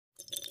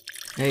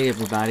Hey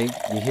everybody,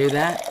 you hear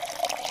that?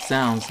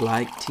 Sounds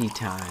like tea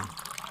time.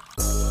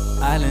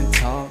 Island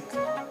talk,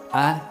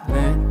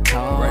 island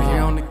talk. Right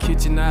here on the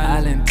kitchen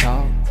island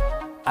talk,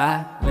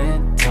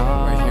 island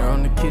talk. Right here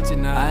on the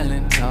kitchen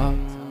island talk,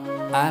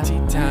 tea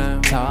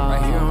time talk.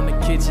 Right here on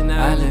the kitchen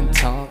island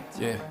talk,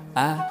 yeah.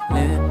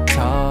 Island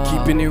talk.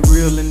 Keeping it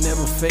real and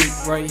never fake.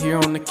 Right here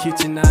on the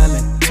kitchen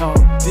island talk.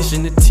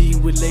 Dishing the tea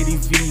with Lady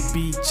V,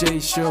 BJ,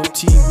 Cheryl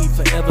T. We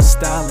forever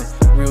styling.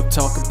 Real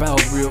talk about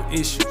real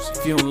issues.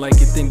 If you don't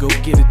like it, then go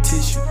get a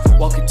tissue.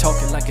 Walking,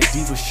 talking like a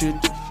diva should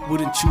do.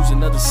 Wouldn't choose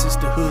another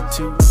sisterhood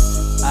too.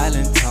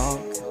 Island talk,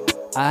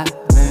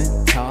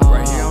 island talk.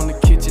 Right here on the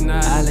kitchen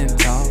island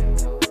talk,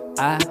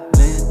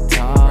 island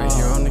talk. Right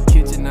here on the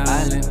kitchen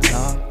island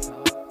talk.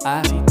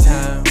 Tea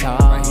time talk.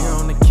 Right here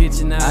on the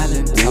kitchen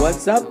island talk.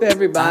 What's up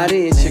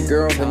everybody? It's your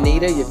girl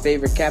Benita, your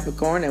favorite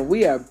Capricorn, and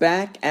we are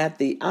back at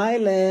the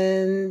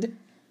island.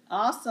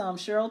 Awesome.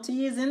 Cheryl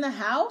T is in the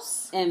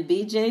house. And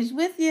BJ's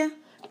with you.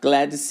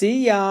 Glad to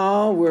see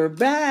y'all. We're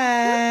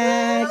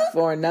back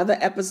for another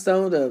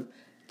episode of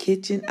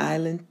Kitchen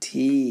Island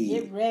Tea.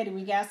 Get ready.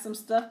 We got some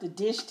stuff to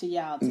dish to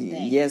y'all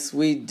today. Yes,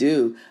 we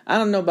do. I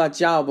don't know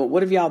about y'all, but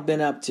what have y'all been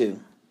up to?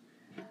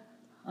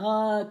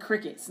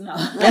 Crickets. No.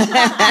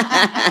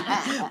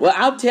 Well,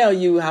 I'll tell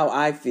you how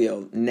I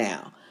feel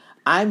now.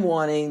 I'm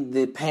wanting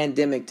the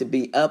pandemic to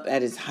be up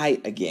at its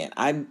height again.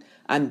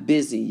 I'm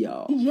busy,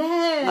 y'all.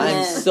 Yes.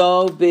 I'm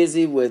so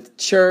busy with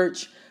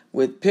church,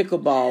 with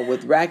pickleball,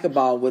 with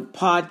racquetball, with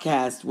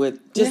podcasts, with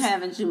You're just...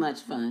 having too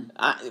much fun.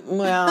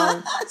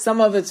 Well, some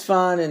of it's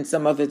fun and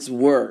some of it's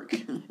work.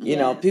 You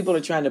know, people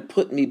are trying to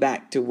put me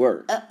back to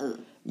work. Uh-oh.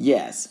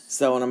 Yes.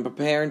 So when I'm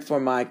preparing for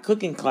my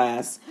cooking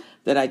class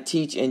that I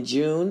teach in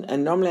June,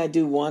 and normally I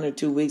do 1 or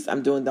 2 weeks,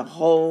 I'm doing the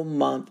whole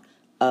month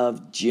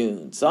of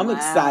June. So I'm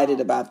excited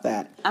about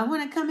that. I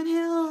want to come and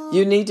help.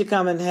 You need to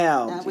come and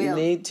help. I will. You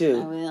need to.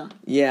 I will.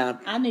 Yeah.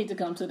 I need to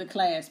come to the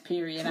class,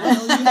 period. I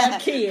know you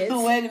have kids.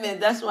 Wait a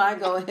minute. That's why I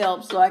go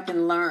help so I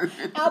can learn.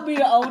 I'll be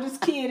the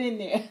oldest kid in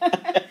there.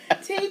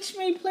 Teach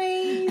me,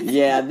 please.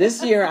 Yeah,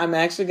 this year I'm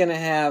actually going to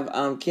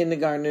have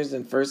kindergartners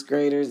and first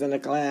graders in the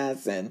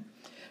class and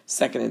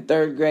second and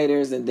third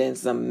graders and then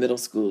some middle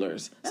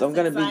schoolers. So I'm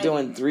going to be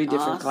doing 3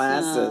 different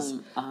classes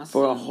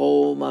for a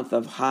whole month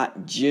of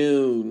hot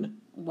June.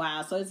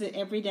 Wow. So is it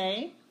every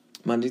day?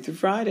 Monday through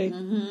Friday.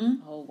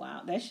 Mm-hmm. Oh,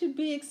 wow. That should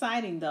be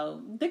exciting,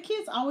 though. The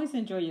kids always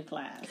enjoy your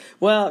class.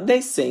 Well,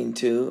 they seem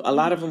to. A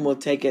lot of them will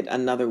take it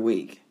another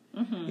week.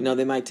 Mm-hmm. You know,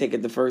 they might take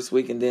it the first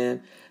week and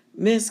then,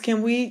 Miss,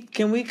 can we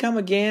come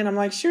again? I'm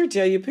like, sure,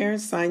 tell your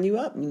parents, sign you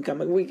up and come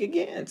a week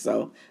again.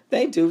 So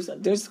they do.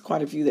 There's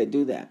quite a few that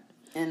do that.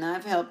 And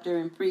I've helped her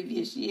in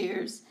previous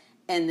years.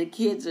 And the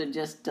kids are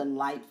just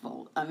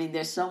delightful. I mean,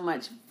 they're so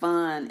much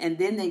fun. And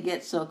then they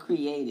get so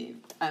creative.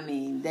 I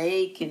mean,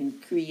 they can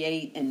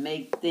create and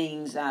make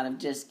things out of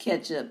just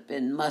ketchup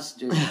and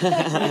mustard.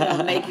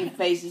 Making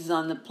faces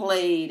on the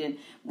plate. And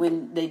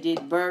when they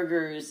did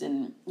burgers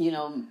and,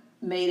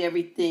 made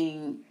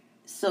everything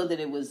so that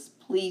it was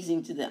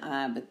pleasing to the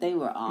eye. But they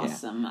were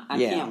awesome. I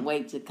can't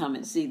wait to come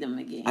and see them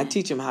again. I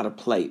teach them how to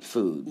plate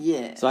food.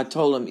 Yeah. So I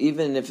told them,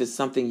 even if it's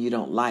something you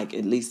don't like,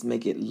 at least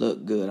make it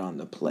look good on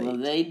the plate. Well,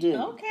 they do.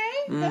 Okay.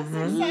 That's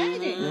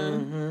exciting.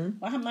 Mm-hmm.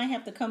 Well, I might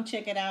have to come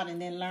check it out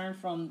and then learn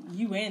from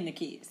you and the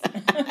kids.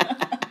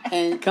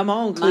 And come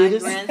on, my Cletus.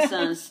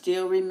 grandson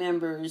still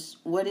remembers.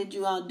 What did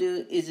you all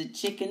do? Is it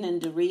chicken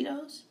and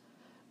Doritos?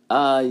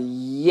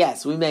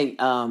 Yes, we made.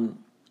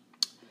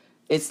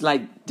 It's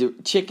like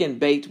chicken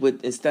baked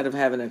with, instead of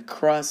having a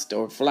crust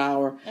or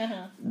flour,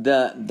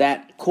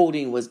 that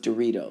coating was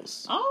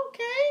Doritos.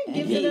 Okay,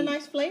 gives it a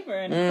nice flavor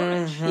and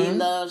a crunch. He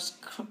loves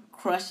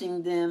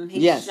crushing them.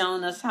 He's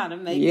shown us how to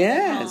make it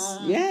at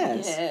home.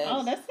 Yes.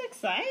 Oh, that's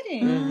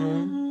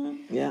exciting.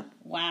 Yeah.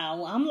 Wow.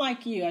 Well, I'm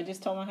like you. I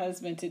just told my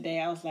husband today,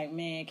 I was like,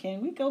 man,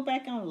 can we go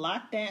back on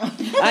lockdown?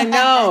 I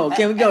know.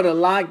 Can we go to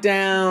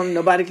lockdown?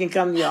 Nobody can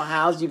come to your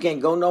house. You can't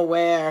go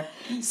nowhere.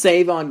 That'll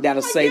save on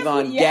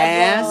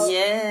gas. Well,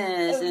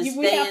 yes. And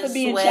we have to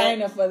be in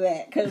China for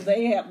that because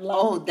they have lockdown.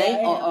 Oh,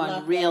 they are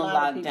on real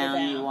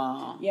lockdown, you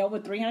all. Yeah,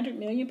 with 300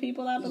 million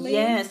people, I believe.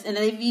 Yes, and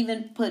they've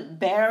even put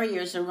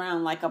barriers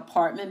around like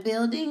apartment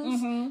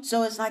buildings. Mm-hmm.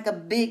 So it's like a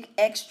big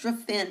extra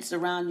fence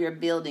around your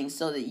building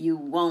so that you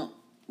won't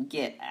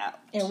get out.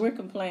 And we're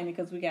complaining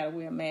because we got to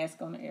wear a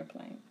mask on the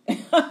airplane.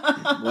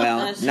 Well,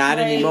 That's not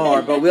right.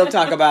 anymore, but we'll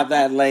talk about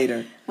that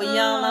later. Well,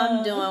 y'all,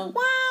 I'm doing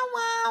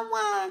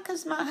why,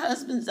 because my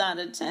husband's out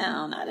of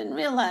town. I didn't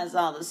realize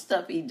all the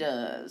stuff he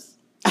does.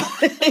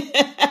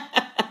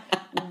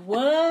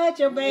 What?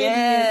 Your baby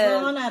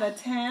is going out of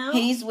town?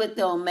 He's with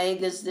the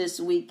Omegas this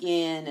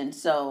weekend, and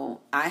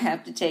so I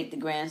have to take the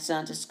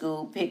grandson to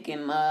school, pick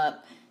him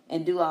up,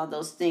 and do all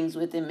those things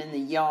with him in the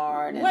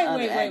yard and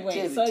other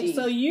activities.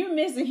 So you're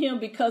missing him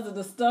because of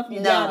the stuff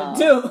you gotta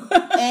do.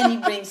 And he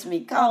brings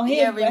me coffee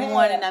every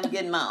morning. I'm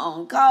getting my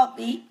own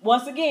coffee.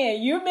 Once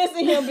again, you're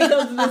missing him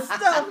because of the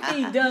stuff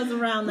he does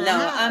around the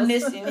house. No, I'm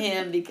missing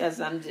him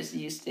because I'm just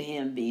used to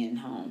him being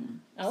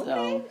home.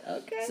 Okay.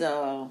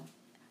 So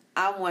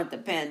I want the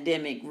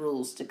pandemic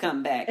rules to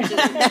come back. Too.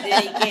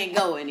 Then he can't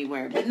go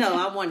anywhere. But no,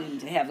 I want him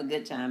to have a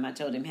good time. I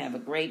told him have a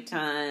great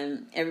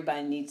time.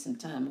 Everybody needs some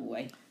time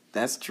away.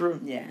 That's true.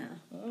 Yeah.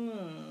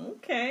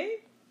 Okay.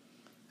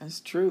 That's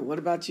true. What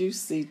about you,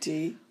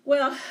 CT?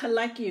 Well,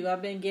 like you,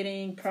 I've been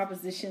getting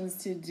propositions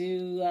to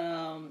do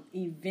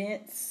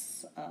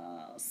events,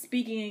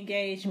 speaking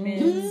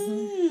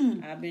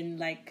engagements. I've been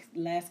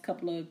last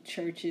couple of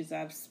churches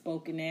I've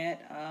spoken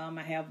at.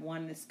 I have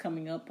one that's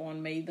coming up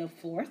on May the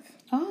 4th.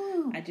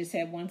 Oh. I just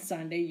had one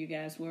Sunday. You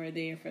guys were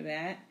there for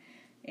that.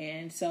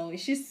 And so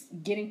it's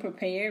just getting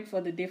prepared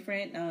for the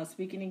different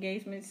speaking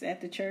engagements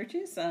at the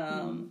churches.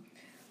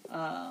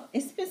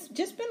 It's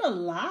just been a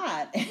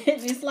lot.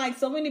 It's like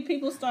so many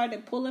people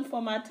started pulling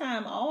for my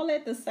time all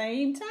at the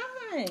same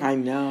time. I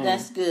know.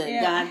 That's good.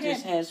 Yeah, God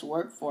just has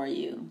work for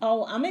you.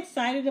 Oh, I'm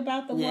excited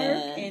about the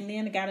Yeah. work. And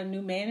then I got a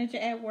new manager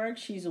at work.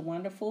 She's a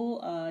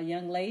wonderful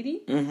young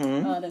lady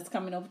that's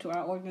coming over to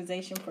our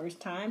organization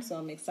first time. So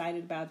I'm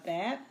excited about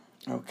that.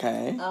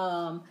 Okay.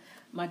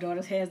 My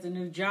daughter has a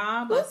new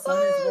job. My son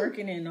is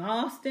working in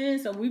Austin.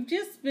 So we've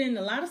just been,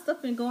 a lot of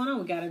stuff been going on.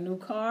 We got a new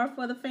car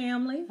for the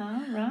family.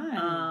 All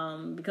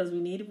right. Because we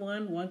needed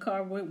one. One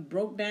car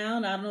broke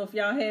down. I don't know if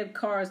y'all have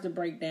cars to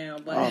break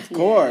down, but Of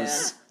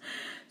course.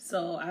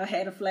 So I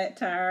had a flat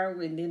tire,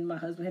 and then my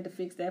husband had to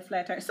fix that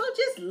flat tire. So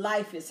just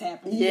life is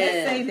happening. Yeah.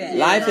 Let's say that.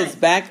 Life is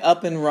back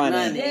up and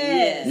running.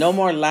 Yes. No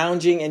more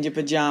lounging in your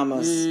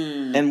pajamas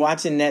and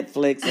watching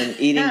Netflix and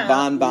eating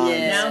bonbons.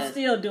 Yeah. Now I'm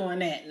still doing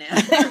that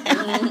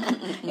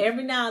now.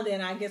 Every now and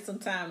then I get some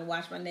time to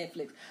watch my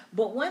Netflix.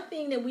 But one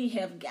thing that we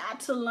have got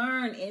to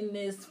learn in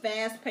this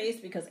fast pace,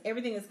 because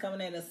everything is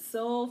coming at us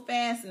so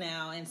fast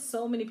now, and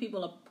so many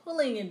people are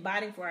pulling and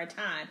biting for our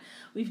time,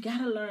 we've got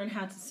to learn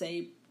how to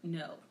say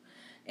no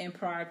and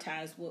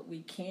prioritize what we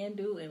can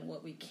do and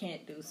what we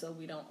can't do so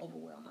we don't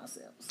overwhelm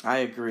ourselves. I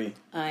agree.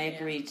 I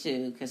agree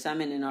too, because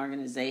I'm in an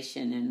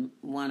organization and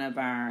one of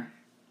our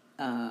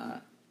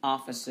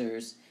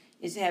officers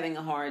is having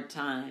a hard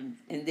time.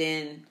 And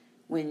then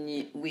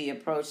when we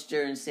approached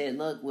her and said,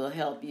 look, we'll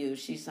help you,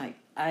 she's like,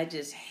 I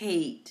just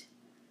hate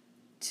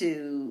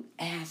to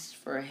ask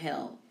for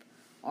help.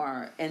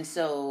 And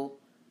so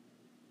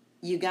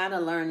you got to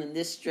learn in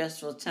this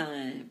stressful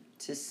time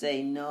to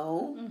say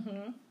no.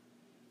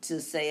 To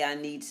say I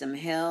need some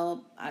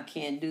help, I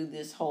can't do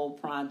this whole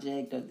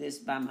project or this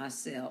by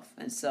myself.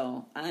 And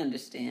so I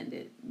understand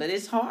it. But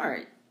it's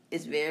hard.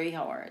 It's very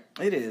hard.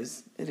 It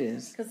is. It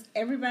is. Because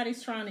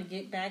everybody's trying to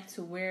get back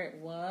to where it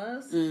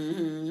was.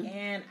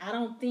 And I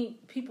don't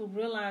think people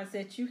realize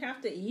that you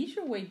have to ease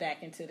your way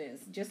back into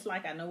this. Just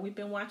like I know we've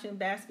been watching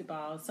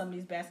basketball. Some of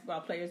these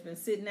basketball players been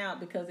sitting out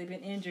because they've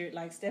been injured,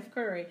 like Steph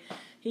Curry.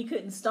 He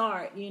couldn't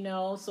start,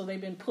 so they've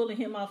been pulling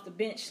him off the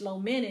bench slow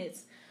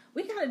minutes.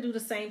 We got to do the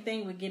same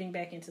thing with getting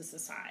back into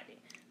society.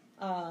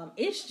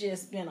 It's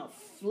just been a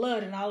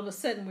flood, and all of a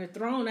sudden we're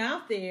thrown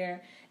out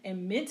there,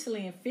 and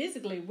mentally and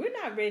physically, we're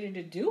not ready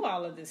to do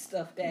all of this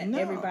stuff that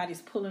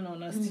everybody's pulling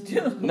on us to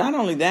do. Not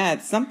only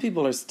that, some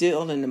people are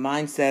still in the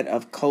mindset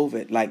of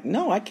COVID. Like,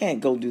 no, I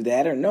can't go do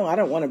that, or no, I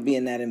don't want to be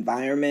in that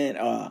environment.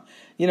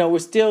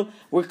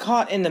 We're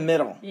caught in the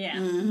middle. Yeah.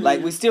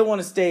 Like, we still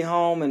want to stay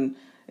home, and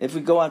if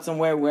we go out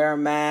somewhere, wear a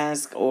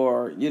mask,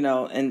 or,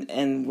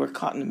 and we're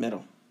caught in the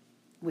middle.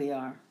 We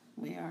are.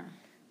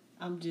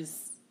 I'm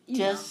just...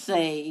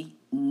 say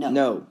no.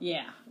 No.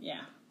 Yeah.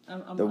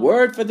 The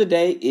word for the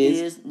day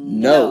is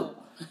no.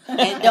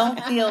 And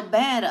don't feel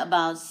bad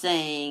about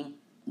saying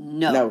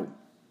no. No.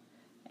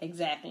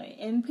 Exactly.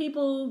 And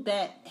people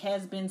that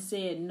has been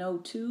said no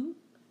to,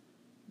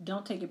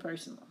 don't take it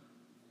personal.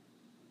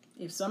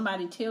 If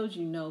somebody tells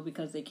you no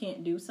because they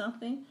can't do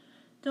something,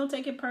 don't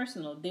take it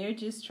personal. They're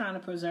just trying to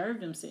preserve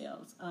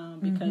themselves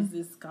because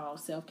this is called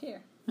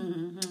self-care.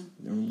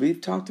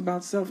 We've talked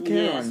about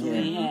self-care on here.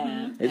 Yes, we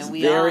have. It's and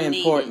we very all need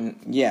important.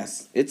 it.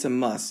 Yes, it's a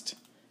must.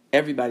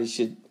 Everybody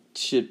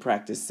should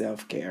practice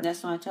self-care.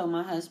 That's why I told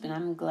my husband,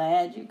 I'm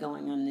glad you're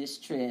going on this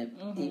trip,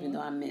 even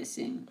though I miss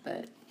him.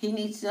 But he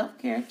needs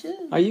self-care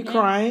too. Are you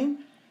crying?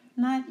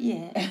 Not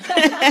yet.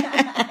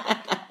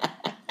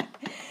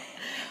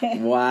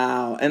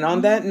 Wow. And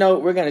on that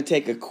note, we're going to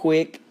take a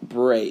quick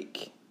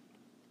break.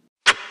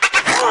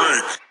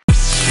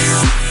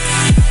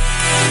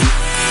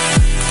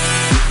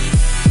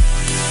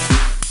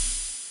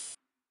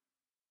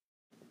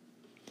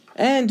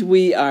 And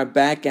we are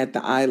back at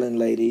the island,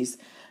 ladies.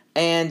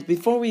 And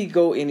before we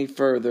go any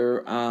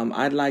further,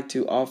 I'd like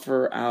to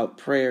offer out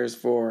prayers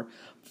for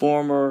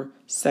former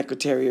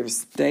Secretary of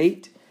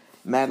State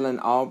Madeleine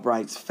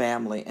Albright's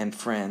family and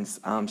friends.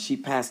 She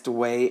passed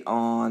away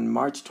on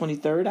March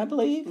 23rd, I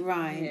believe.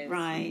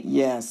 Right.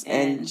 Yes,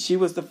 and she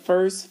was the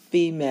first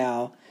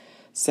female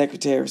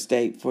Secretary of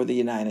State for the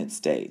United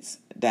States.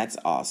 That's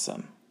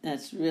awesome.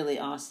 That's really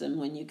awesome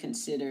when you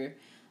consider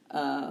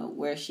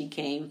where she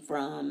came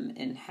from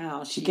and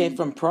how She came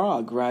from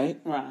Prague, right?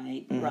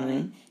 Right.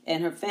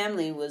 And her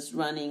family was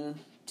running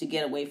to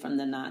get away from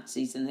the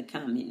Nazis and the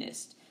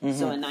communists.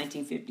 So in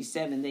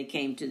 1957, they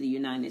came to the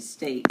United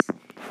States.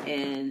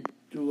 And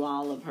through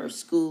all of her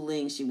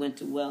schooling. She went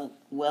to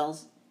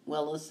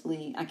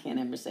Wellesley, I can't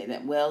ever say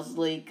that,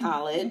 Wellesley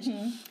College,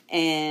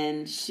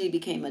 and she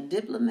became a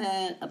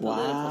diplomat, a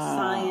political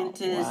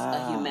scientist,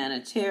 a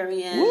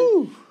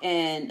humanitarian,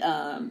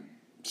 and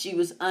she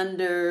was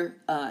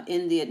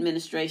in the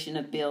administration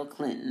of Bill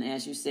Clinton,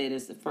 as you said,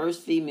 as the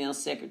first female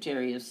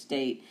Secretary of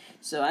State.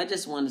 So I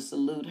just want to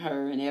salute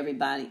her and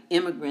everybody,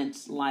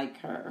 immigrants like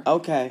her,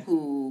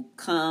 who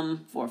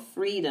come for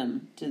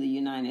freedom to the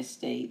United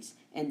States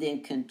and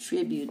then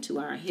contribute to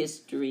our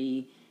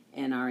history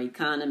and our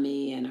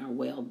economy and our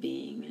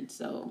well-being. And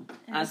so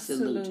I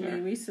salute her.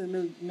 We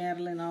salute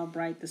Madeleine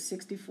Albright, the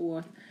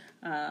 64th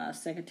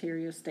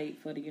Secretary of State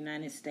for the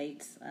United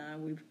States.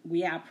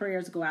 Our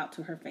prayers go out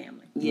to her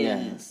family.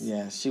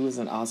 Yes. She was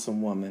an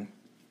awesome woman.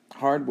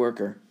 Hard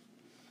worker.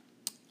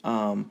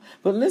 But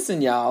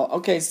listen, y'all.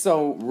 Okay,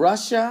 so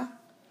Russia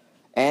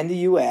and the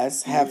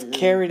U.S. have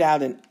carried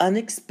out an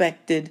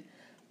unexpected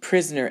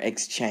prisoner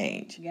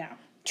exchange. Yeah.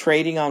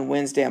 Trading on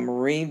Wednesday, a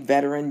Marine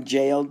veteran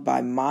jailed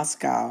by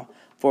Moscow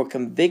for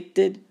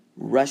convicted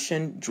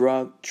Russian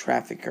drug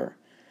trafficker.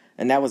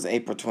 And that was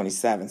April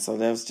 27th, so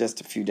that was just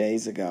a few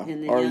days ago.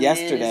 And the or young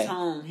yesterday. man is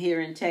home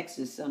here in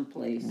Texas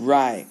someplace.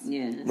 Right.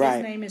 Yeah. Right.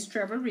 His name is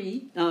Trevor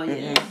Reed. Oh, yeah.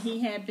 And he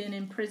had been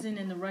in prison,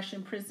 in the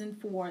Russian prison,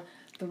 for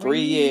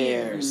 3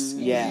 years.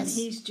 Yes. And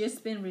he's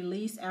just been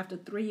released after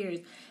 3 years.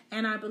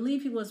 And I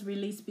believe he was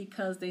released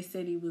because they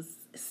said he was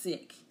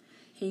sick.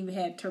 He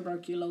had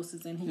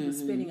tuberculosis and he was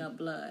spitting up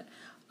blood.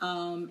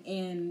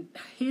 And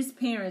his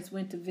parents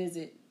went to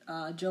visit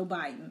Joe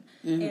Biden.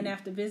 And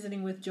after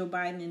visiting with Joe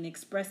Biden and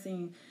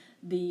expressing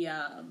the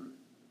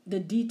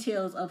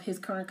details of his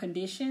current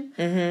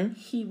condition,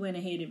 he went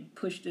ahead and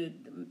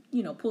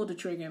pulled the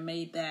trigger and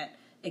made that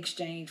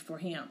exchange for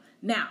him.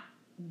 Now,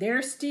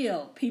 there's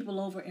still people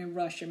over in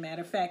Russia.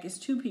 Matter of fact, it's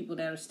 2 people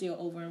that are still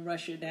over in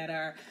Russia that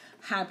are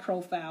high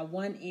profile.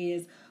 One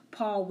is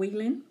Paul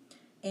Whelan,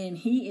 and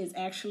he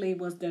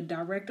was the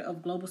director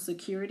of global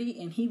security,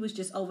 and he was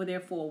just over there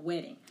for a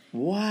wedding.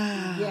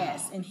 Wow.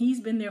 Yes, and he's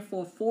been there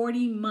for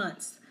 40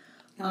 months,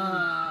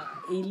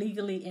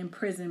 illegally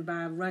imprisoned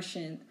by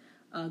Russian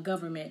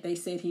government. They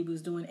said he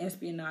was doing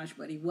espionage,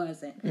 but he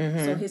wasn't.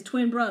 So his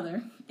twin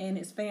brother and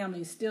his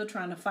family is still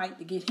trying to fight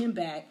to get him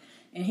back,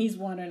 and he's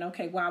wondering,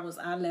 okay, why was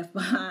I left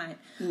behind?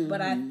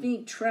 But I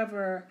think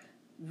Trevor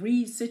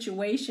Reed's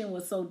situation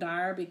was so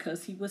dire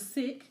because he was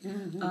sick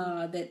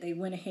that they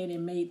went ahead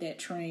and made that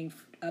trade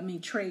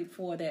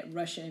for that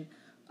Russian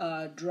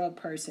drug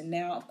person.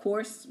 Now, of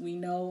course, we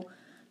know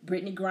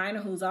Brittany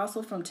Griner, who's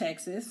also from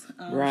Texas.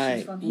 Right.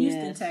 She's from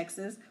Houston,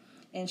 Texas,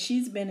 and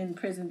she's been in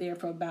prison there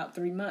for about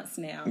 3 months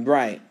now.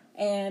 Right.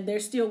 And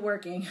they're still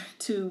working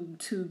to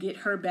get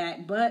her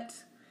back, but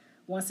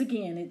once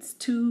again, it's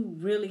 2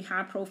 really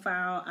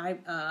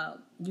high-profile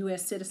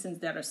U.S. citizens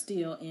that are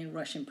still in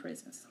Russian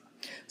prisons.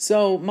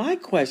 So my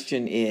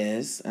question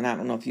is, and I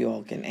don't know if you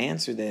all can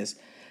answer this,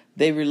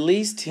 they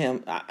released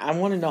him. I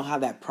want to know how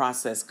that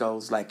process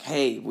goes. Like,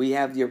 hey, we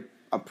have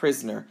a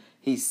prisoner.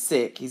 He's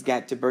sick. He's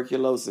got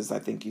tuberculosis, I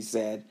think you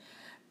said.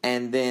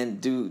 And then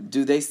do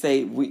they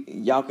say,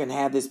 y'all can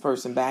have this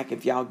person back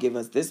if y'all give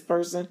us this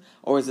person?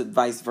 Or is it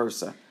vice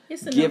versa?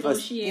 It's a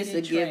negotiated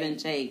It's a give and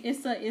take.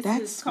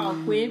 It's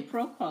called quid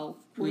pro quo.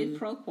 Quid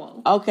pro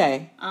quo.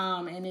 Okay.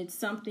 And it's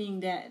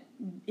something that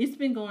it's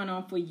been going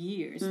on for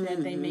years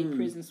that they make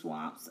prison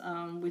swaps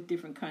with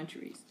different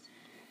countries.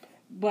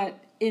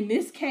 But in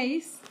this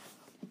case,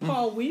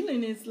 Paul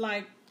Whelan is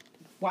like,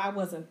 why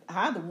wasn't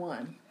I the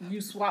one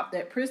you swapped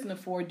that prisoner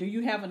for? Do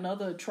you have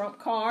another trump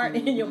card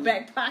in your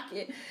back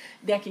pocket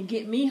that can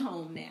get me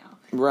home now?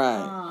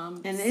 Right.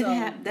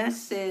 And that's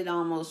said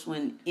almost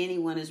when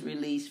anyone is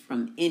released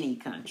from any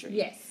country.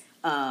 Yes.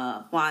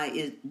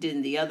 Why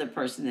didn't the other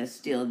person that's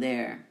still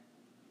there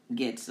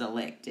get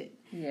selected?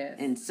 Yes.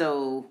 And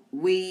so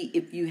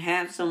if you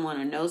have someone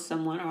or know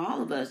someone or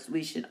all of us,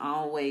 we should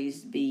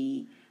always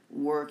be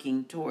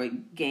working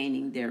toward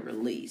gaining their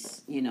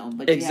release,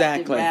 But you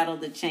have to rattle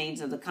the chains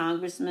of the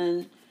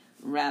congressman,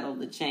 rattle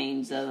the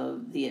chains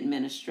of the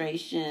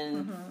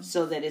administration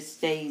so that it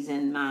stays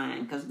in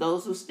mind. Because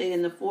those who stay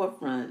in the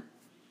forefront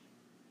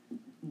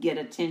get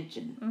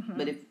attention.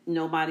 But if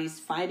nobody's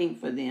fighting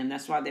for them,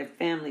 that's why their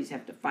families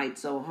have to fight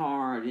so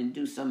hard and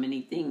do so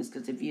many things.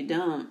 Because if you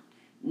don't,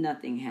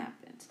 nothing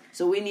happens.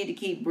 So we need to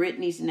keep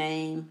Brittany's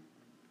name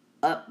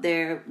up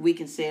there. We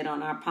can say it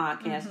on our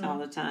podcast all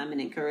the time and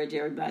encourage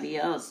everybody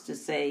else to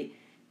say,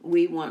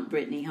 we want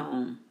Brittany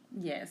home.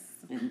 Yes.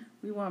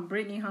 We want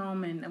Brittany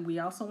home, and we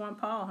also want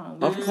Paul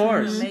home. Of course.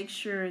 Want to make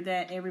sure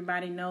that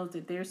everybody knows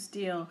that there's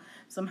still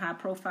some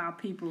high-profile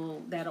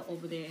people that are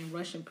over there in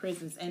Russian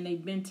prisons, and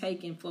they've been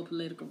taken for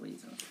political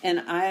reasons.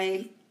 And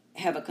I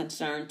have a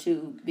concern,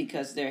 too,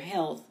 because their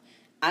health.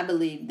 I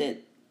believe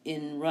that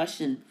in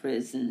Russian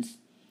prisons,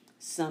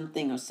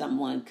 something or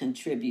someone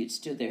contributes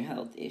to their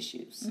health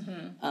issues.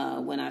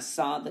 When I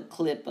saw the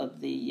clip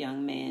of the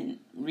young man,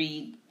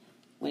 Reed,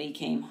 when he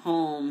came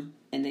home,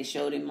 and they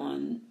showed him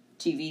on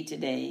TV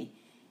today,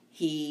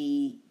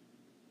 he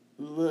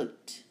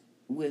looked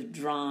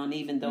withdrawn,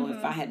 even though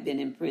if I had been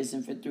in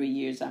prison for 3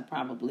 years, I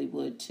probably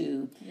would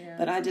too. Yeah.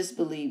 But I just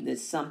believe that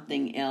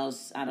something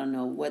else, I don't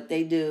know what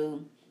they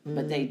do,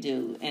 but they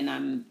do. And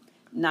I'm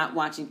not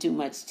watching too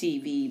much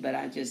TV, but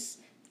I just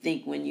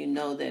think when you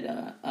know that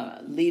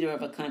a leader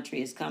of a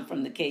country has come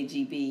from the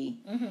KGB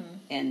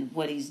and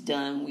what he's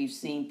done, we've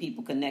seen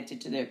people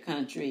connected to their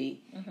country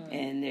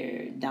and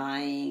they're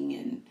dying.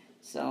 And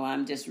so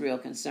I'm just real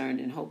concerned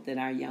and hope that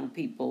our young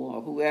people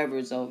or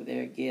whoever's over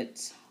there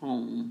gets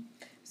home.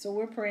 So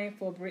we're praying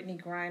for Brittany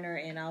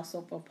Griner and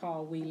also for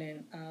Paul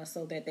Whelan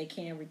so that they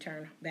can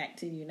return back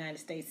to the United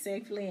States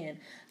safely. And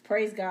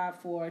praise God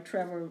for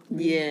Trevor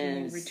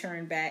being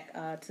returned back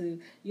to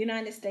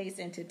United States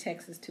and to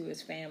Texas to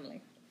his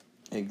family.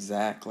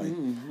 Exactly.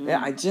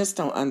 Yeah, I just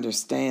don't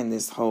understand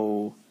this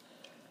whole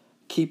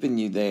keeping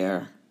you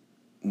there.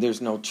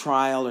 There's no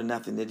trial or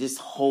nothing. They just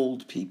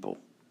hold people.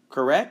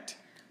 Correct?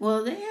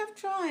 Well, they have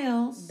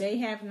trials. They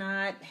have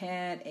not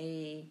had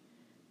a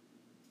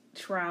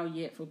trial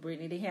yet for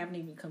Brittany. They haven't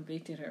even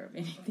convicted her of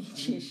anything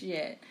just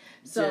yet.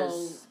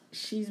 So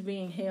she's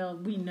being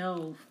held, we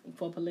know,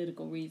 for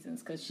political reasons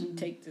because she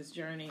takes this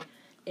journey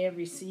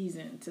every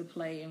season to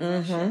play in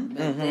Russia.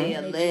 But they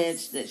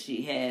allege that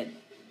she had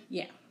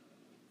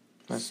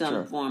That's some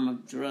true. form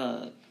of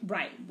drug.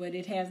 Right, but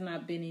it has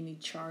not been any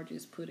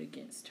charges put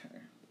against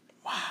her.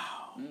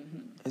 Wow.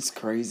 It's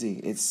crazy.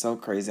 It's so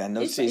crazy. I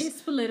know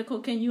It's political.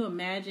 Can you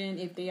imagine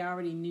if they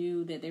already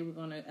knew that they were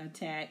going to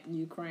attack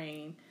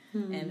Ukraine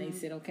and they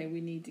said, okay,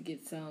 we need to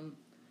get some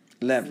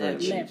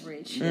leverage.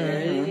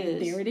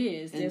 There it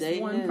is. And There's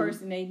one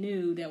person they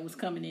knew that was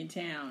coming in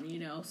town,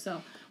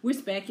 So we're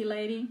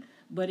speculating,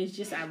 but it's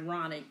just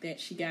ironic that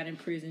she got in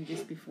prison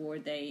just before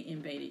they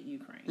invaded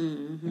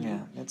Ukraine. Yeah,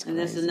 that's crazy. And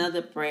that's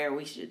another prayer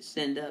we should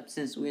send up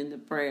since we're in the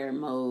prayer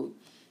mode,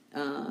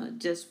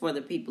 just for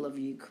the people of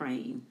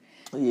Ukraine.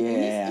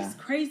 Yeah. It's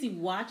crazy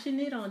watching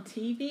it on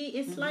TV.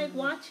 It's like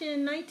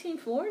watching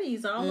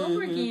 1940s all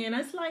over again.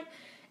 It's like,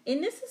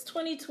 and this is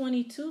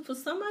 2022, for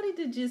somebody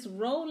to just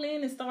roll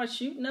in and start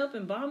shooting up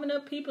and bombing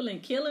up people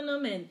and killing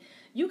them, and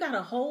you got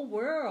a whole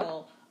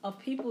world of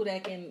people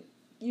that can,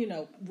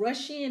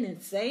 rush in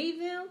and save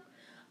them,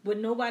 but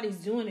nobody's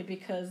doing it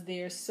because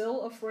they're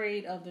so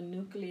afraid of the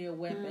nuclear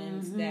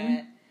weapons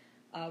that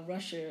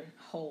Russia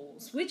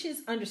holds, which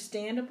is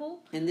understandable.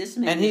 And this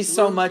man And he's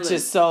so much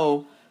as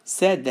so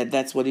said that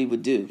that's what he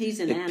would do. He's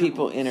an if animal,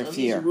 people so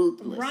interfere. he's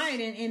ruthless. Right,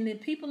 and the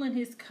people in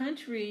his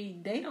country,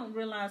 they don't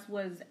realize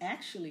what is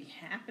actually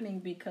happening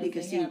because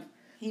they have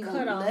he cut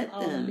won't off let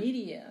all the them.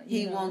 media.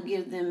 He won't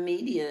give them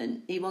media.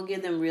 He won't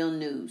give them real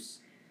news.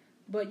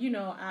 But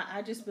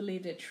I just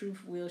believe that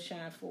truth will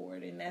shine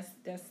forward, and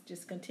that's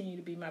just continue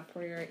to be my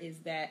prayer, is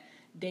that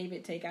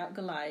David take out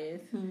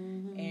Goliath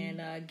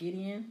and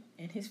Gideon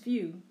and his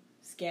few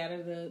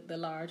scatter the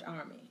large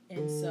army,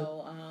 and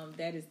so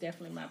that is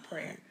definitely my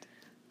prayer.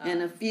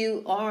 And a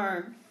few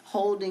are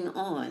holding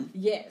on.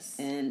 Yes.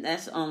 And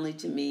that's only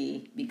to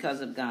me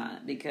because of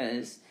God,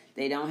 because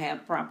they don't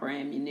have proper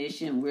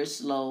ammunition. We're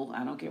slow.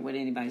 I don't care what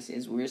anybody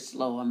says. We're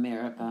slow,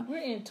 America. We're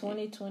in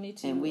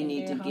 2022, and we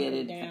need to get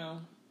it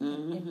down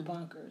in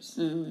bunkers,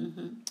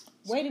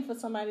 waiting for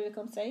somebody to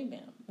come save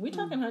them. We're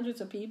talking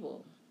hundreds of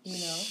people,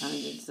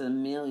 Hundreds of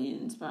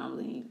millions,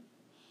 probably.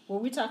 Well,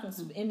 we're talking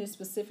in this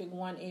specific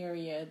one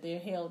area. They're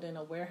held in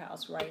a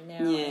warehouse right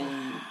now.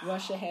 Yeah.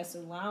 Russia has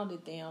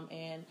surrounded them,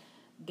 and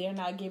they're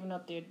not giving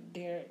up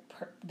their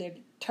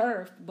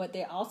turf, but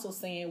they're also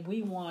saying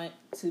we want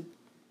to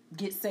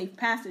get safe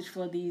passage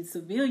for these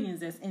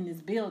civilians that's in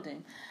this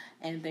building,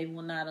 and they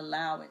will not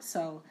allow it.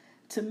 So,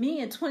 to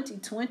me, in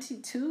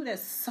 2022,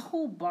 that's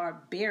so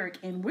barbaric,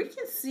 and we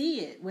can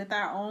see it with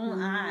our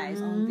own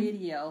eyes on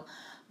video.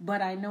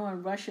 But I know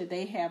in Russia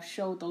they have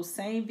showed those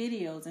same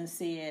videos and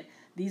said,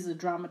 these are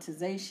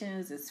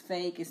dramatizations, it's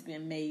fake, it's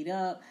been made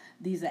up.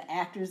 These are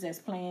actors that's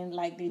playing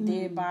like they're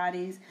dead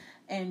bodies.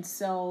 And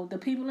so the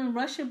people in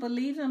Russia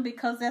believe them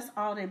because that's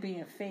all they're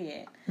being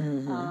fed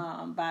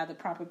by the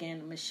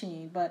propaganda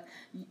machine. But,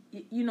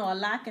 a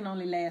lot can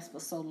only last for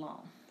so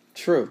long.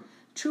 True.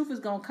 Truth is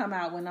going to come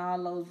out when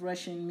all those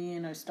Russian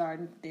men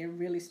they're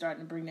really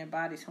starting to bring their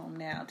bodies home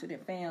now to their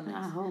families.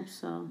 I hope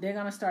so. They're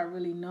going to start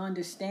really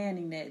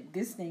understanding that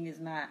this thing is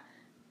not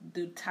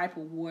the type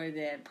of war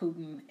that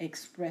Putin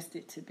expressed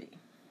it to be.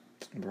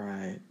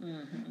 Right.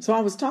 So I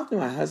was talking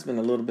to my husband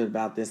a little bit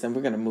about this, and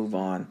we're going to move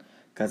on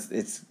because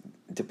it's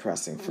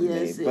depressing for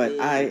me. But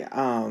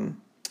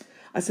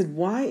I said,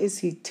 why is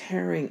he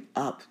tearing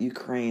up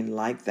Ukraine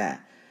like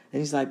that? And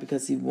he's like,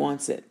 because he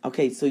wants it.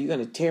 Okay, so you're going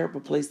to tear up a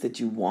place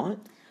that you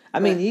want? I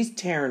mean, he's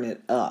tearing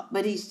it up.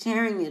 But he's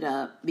tearing it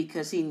up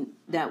because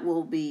that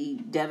will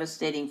be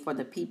devastating for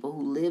the people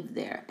who live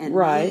there. And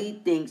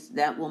he thinks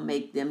that will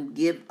make them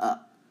give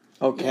up.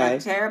 Okay.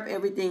 Tear up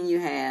everything you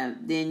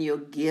have, then you'll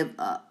give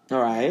up.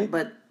 All right.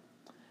 But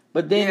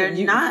then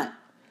they're not.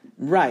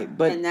 Right.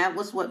 And that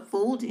was what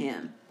fooled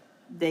him.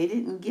 They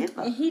didn't give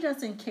up. And he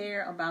doesn't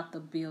care about the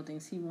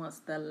buildings. He wants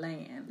the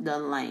land. The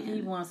land.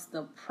 He wants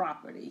the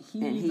property.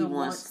 He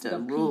wants to the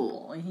rule.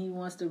 people. And he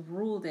wants to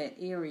rule that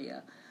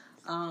area.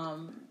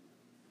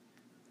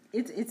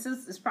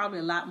 it's probably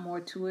a lot more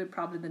to it.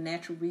 Probably the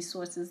natural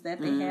resources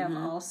that they have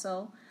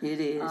also. It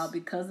is.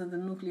 Because of the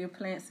nuclear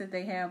plants that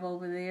they have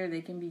over there.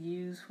 They can be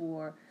used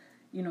for,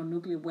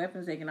 nuclear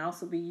weapons. They can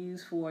also be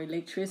used for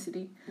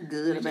electricity.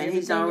 Good, but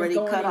he's already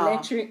cut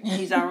off.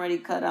 He's already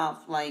cut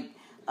off, like,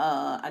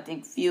 I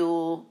think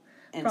fuel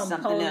and from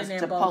something Poland else and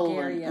to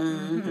Bulgaria.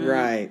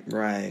 Poland.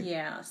 Right.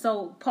 Yeah.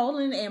 So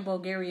Poland and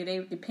Bulgaria, they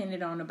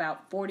depended on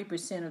about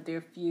 40% of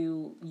their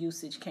fuel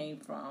usage came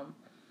from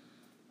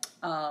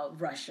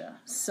Russia.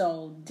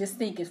 So just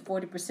think if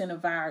 40%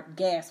 of our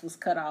gas was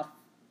cut off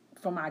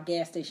from our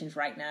gas stations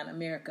right now in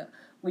America,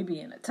 we'd be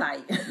in a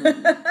tight.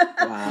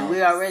 Wow.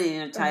 We're already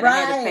in a tight. Right.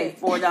 I had to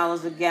pay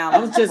 $4 a gallon. I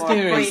was just for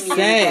going to premium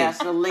say,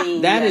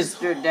 gasoline that is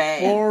yesterday.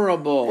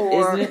 horrible,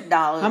 isn't it?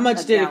 $4 How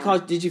much a did it gallon.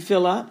 cost? Did you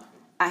fill up?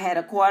 I had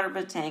a quarter of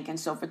a tank, and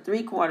so for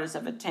 3/4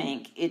 of a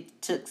tank,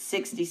 it took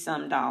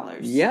 $60-some.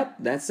 Yep,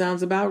 that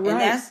sounds about right.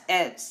 And that's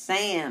at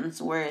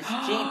Sam's, where it's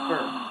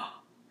cheaper.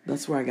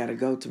 That's where I got to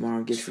go tomorrow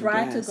and get some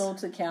Tried gas. to go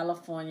to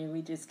California.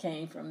 We just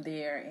came from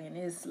there, and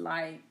it's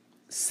like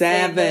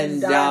 $7.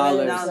 $7 a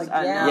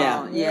Yeah,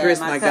 gallon. Yeah,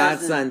 Chris, my my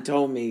cousin- godson,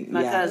 told me.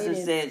 My yeah. cousin It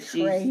is said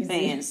she's crazy.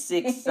 paying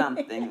 6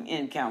 something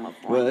in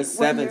California. Well, it's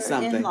Where 7 your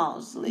something.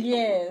 in-laws live.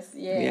 yes.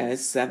 Yeah,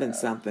 it's 7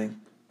 something.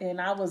 And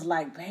I was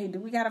like, hey, do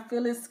we got to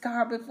fill this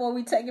car before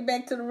we take it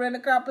back to the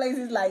rental-car place?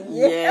 He's like,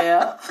 yeah.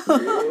 Yeah.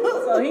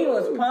 So he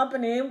was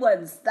pumping it. It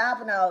wasn't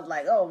stopping. I was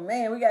like, oh,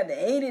 man, we got the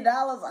 $80.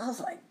 I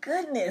was like,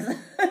 goodness.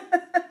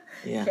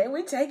 Yeah. Can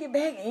we take it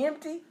back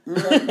empty?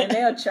 And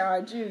they'll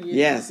charge you.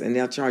 Yes, and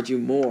they'll charge you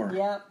more.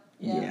 Yep.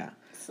 Yeah.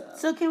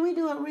 So can we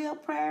do a real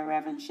prayer,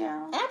 Reverend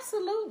Cheryl?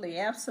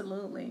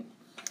 Absolutely.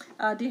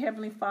 Dear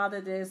Heavenly Father,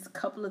 there's a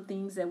couple of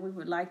things that we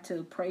would like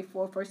to pray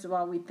for. First of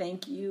all, we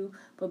thank you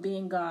for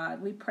being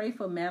God. We pray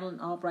for Madeline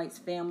Albright's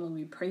family.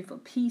 We pray for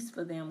peace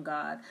for them,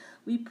 God.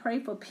 We pray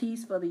for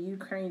peace for the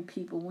Ukraine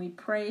people. We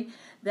pray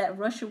that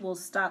Russia will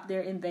stop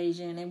their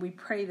invasion, and we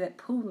pray that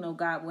Putin, oh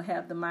God, will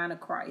have the mind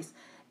of Christ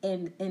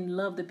and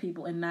love the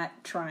people and not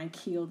try and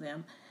kill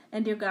them.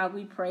 And dear God,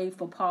 we pray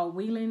for Paul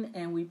Whelan,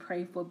 and we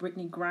pray for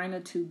Brittany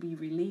Griner to be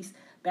released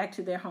back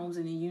to their homes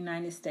in the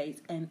United States.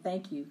 And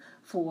thank you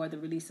for the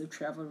release of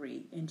Trevor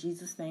Reed. In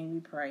Jesus' name we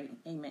pray.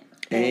 Amen.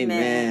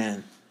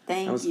 Amen.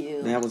 Thank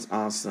you. That was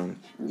awesome.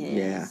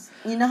 Yes.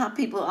 You know how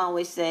people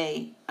always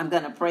say, I'm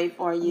going to pray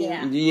for you?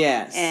 Yeah. Yeah.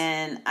 Yes.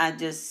 And I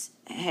just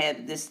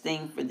had this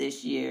thing for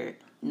this year.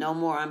 No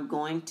more I'm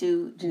going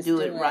to. Just do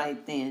do it it.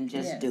 right then.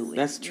 Just Yes. do it.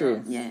 That's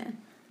true. Yeah.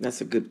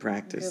 That's a good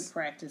practice.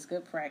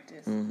 Good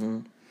practice. Mm-hmm.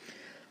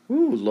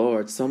 Ooh,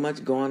 Lord, so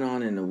much going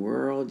on in the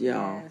world,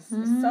 y'all. Yes.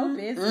 It's so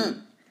busy.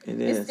 It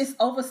is. It's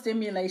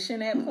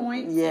overstimulation at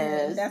points.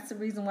 Yes. And that's the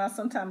reason why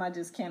sometimes I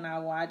just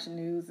cannot watch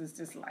news. It's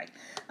just like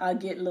I'll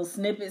get little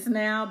snippets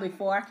now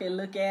before I can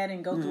look at it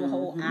and go through a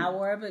whole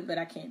hour of it, but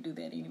I can't do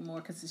that anymore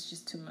because it's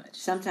just too much.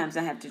 Sometimes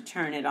I have to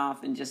turn it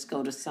off and just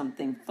go to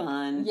something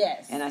fun.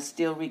 Yes. And I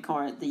still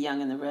record The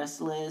Young and the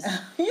Restless.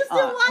 You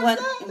still watch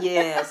that?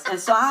 Yes. And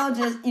so I'll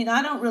just,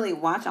 I don't really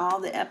watch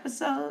all the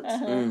episodes,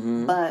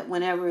 Mm-hmm. but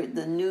whenever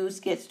the news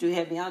gets too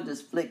heavy, I'll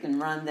just flick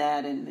and run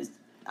that, and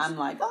I'm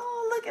like, oh,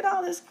 look at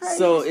all this crazy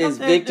So stuff is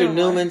they're Victor doing.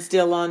 Newman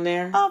still on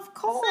there? Of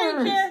course.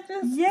 Same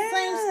characters, Yes.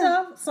 same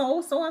stuff.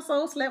 So and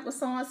so slept with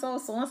so and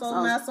so's not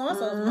so and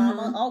so's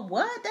mama. Oh,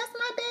 what? That's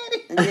my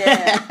daddy.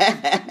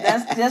 Yeah.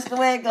 That's just the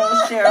way it goes,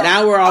 Cheryl.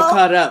 Now we're all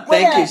caught up.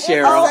 Thank you,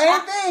 Cheryl. Oh,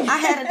 Same thing. I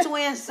had a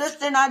twin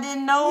sister and I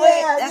didn't know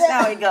Yeah, it. That's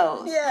yeah. how it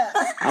goes. Yeah.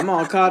 I'm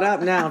all caught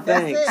up now.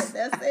 Thanks.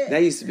 That's it.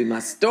 That used to be my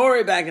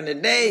story back in the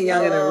day,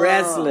 Young and the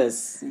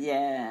Restless.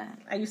 Yeah.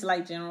 I used to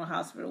like General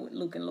Hospital with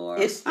Luke and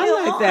Laura. It's still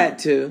I like on. that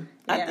too.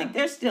 I Yeah. think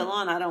they're still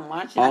on. I don't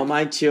watch it. All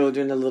My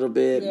Children a little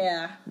bit.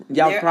 Yeah.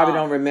 Y'all They're probably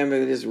on. don't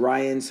remember this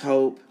Ryan's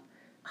Hope,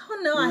 Oh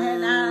no, I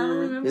don't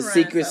remember. The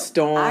Secret Ryan, so-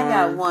 Storm. I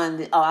got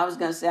one. I was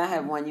going to say I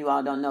have one you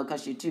all don't know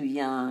because you're too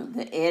young.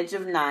 The Edge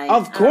of Night.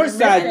 Of course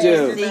I I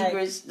remember do. that.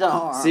 Secret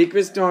Storm.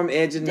 Secret Storm,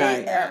 Edge of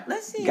Night,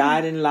 Let's see.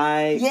 Guiding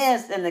Light.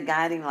 Yes, and the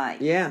Guiding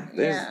Light. Yeah,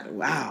 there's Yeah.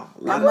 wow.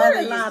 My I mother heard a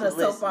used lot to of soap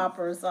listen.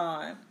 operas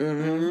on.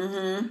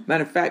 Mm-hmm.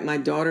 Matter of fact, my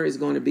daughter is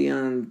going to be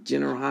on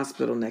General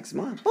Hospital next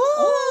month.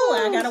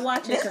 Oh, I gotta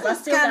watch it This because I is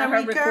still got kinda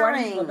her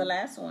recording recurring. for the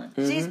last one.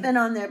 She's been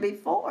on there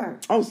before.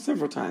 Oh,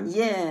 several times.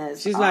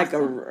 Yes. She's awesome. like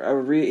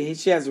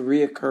she has a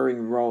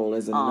reoccurring role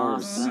as a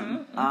nurse.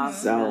 Awesome.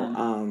 Awesome.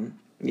 So,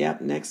 yep,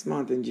 next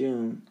month in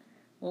June.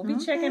 We'll be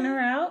checking her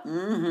out.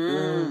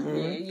 Mm-hmm.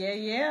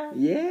 Yeah.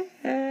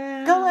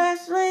 Yeah. Go,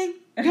 Ashley.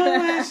 Go,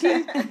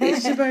 Ashley.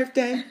 It's your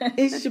birthday.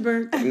 It's your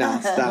birthday. No,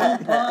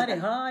 stop. Party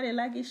hardy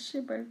like it's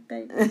your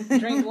birthday.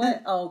 Drink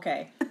what? Oh,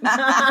 okay.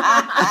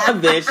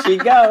 There she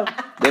go.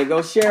 There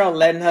goes Cheryl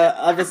letting her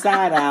other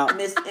side out.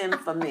 Miss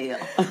Infamil.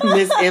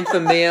 Miss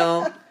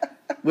Infamil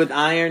with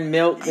iron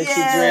milk that she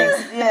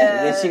drinks. Yes.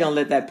 And then she gonna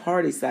let that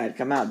party side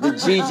come out. The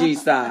Gigi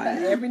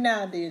side. Every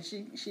now and then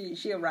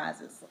she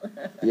arises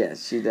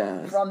Yes, she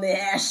does. from the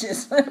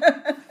ashes.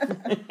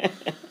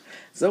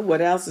 So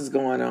what else is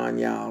going on,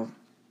 y'all?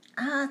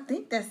 I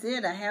think that's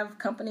it. I have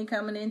company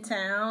coming in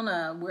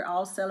town. We're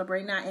all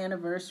celebrating our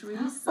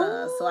anniversaries.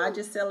 So I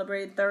just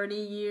celebrated 30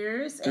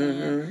 years.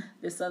 And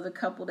this other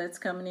couple that's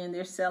coming in,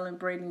 they're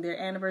celebrating their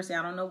anniversary.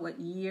 I don't know what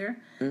year.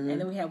 And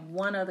then we have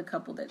one other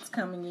couple that's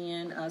coming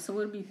in. So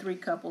it'll be 3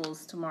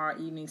 couples tomorrow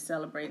evening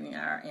celebrating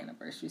our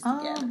anniversaries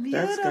together.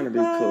 That's going to be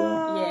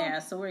cool. Yeah,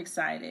 so we're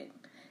excited.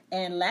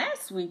 And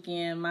last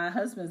weekend, my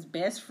husband's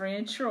best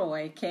friend,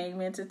 Troy,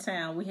 came into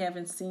town. We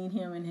haven't seen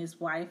him and his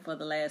wife for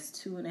the last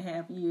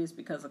 2.5 years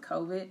because of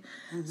COVID.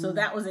 So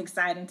that was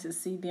exciting to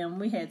see them.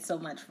 We had so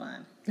much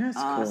fun. That's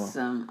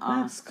Awesome. cool.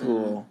 That's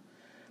cool.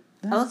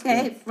 That's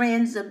Okay, good.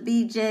 friends of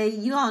BJ,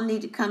 you all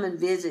need to come and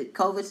visit.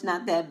 COVID's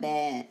not that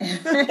bad.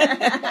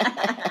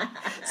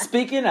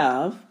 Speaking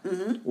of,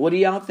 what do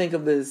y'all think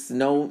of this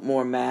no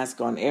more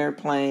mask on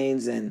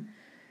airplanes? And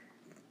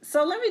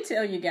So let me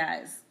tell you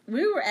guys,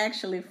 we were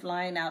actually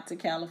flying out to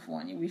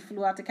California. We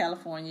flew out to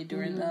California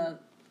during the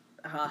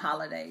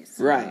holidays.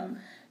 Right.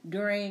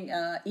 During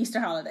Easter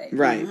holidays.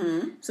 right.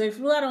 So we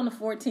flew out on the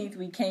 14th.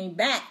 We came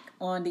back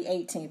on the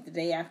 18th, the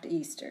day after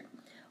Easter.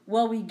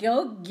 Well, we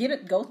go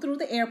through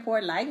the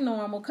airport like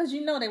normal because,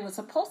 you know, they were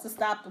supposed to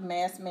stop the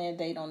mask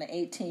mandate on the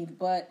 18th,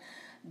 but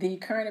the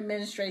current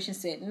administration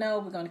said, no,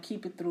 we're going to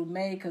keep it through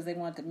May because they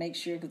wanted to make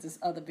sure because this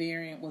other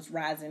variant was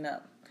rising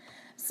up.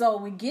 So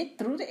we get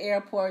through the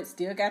airport,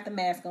 still got the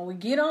mask on. We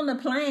get on the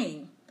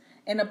plane,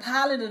 and the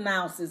pilot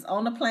announces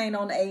on the plane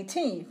on the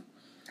 18th,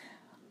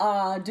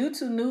 due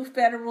to new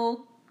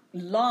federal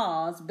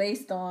laws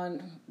based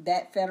on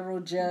that federal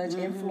judge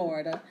in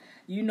Florida,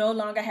 you no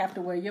longer have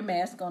to wear your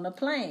mask on the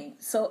plane.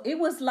 So it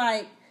was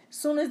like,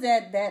 soon as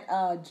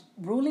that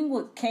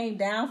ruling came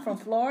down from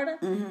Florida,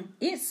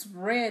 it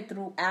spread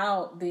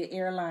throughout the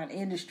airline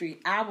industry.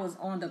 I was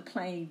on the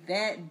plane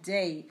that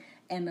day,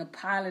 and the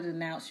pilot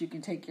announced you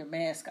can take your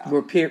mask off.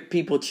 Were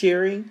people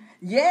cheering?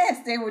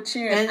 Yes, they were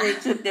cheering. And they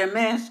took their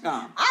mask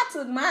off. I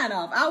took mine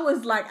off. I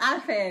was like,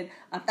 I've had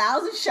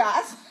 1,000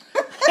 shots.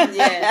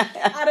 Yeah.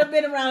 I'd have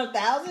been around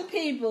 1,000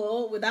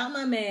 people without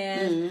my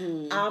mask.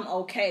 I'm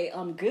okay.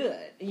 I'm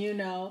good. You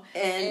know.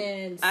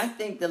 And I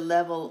think the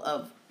level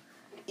of,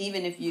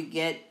 even if you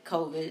get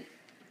COVID,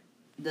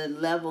 the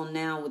level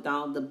now with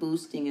all the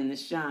boosting and the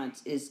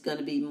shots is going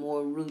to be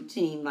more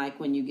routine, like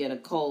when you get a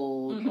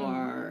cold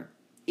or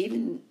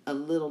even a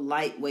little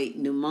lightweight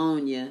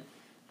pneumonia.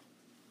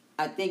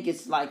 I think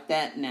it's like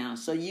that now.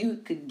 So you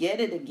could get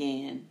it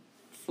again,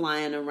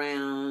 flying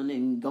around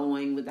and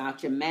going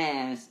without your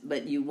mask,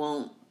 but it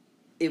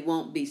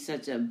won't be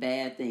such a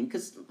bad thing.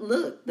 Because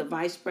look, the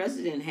vice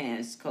president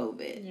has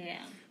COVID.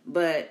 Yeah.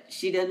 But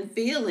she doesn't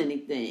feel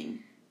anything.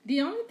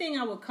 The only thing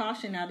I would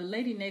caution now, the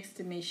lady next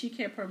to me, she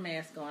kept her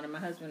mask on, and my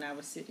husband and I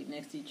were sitting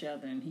next to each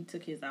other, and he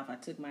took his off, I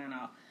took mine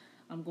off.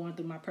 I'm going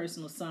through my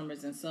personal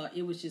summers, and so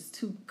it was just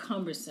too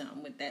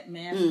cumbersome with that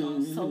mask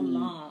on so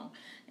long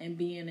and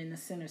being in the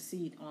center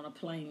seat on a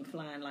plane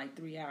flying like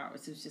 3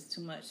 hours. It was just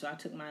too much, so I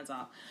took mine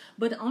off.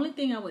 But the only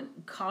thing I would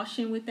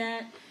caution with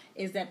that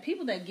is that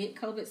people that get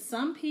COVID,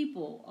 some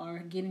people are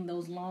getting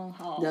those long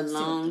haul symptoms.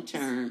 Long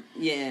term,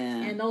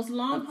 yeah. And those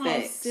long haul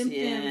effects,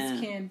 symptoms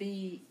can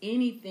be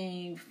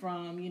anything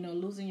from,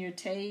 losing your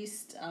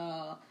taste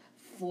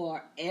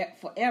forever.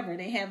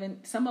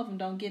 Some of them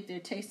don't get their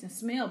taste and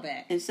smell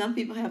back. And some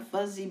people have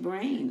fuzzy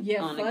brain.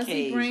 Yeah, on fuzzy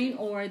occasion. brain,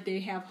 or they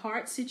have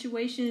heart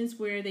situations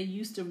where they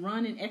used to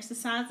run and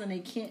exercise and they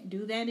can't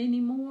do that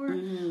anymore.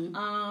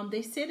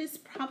 They said it's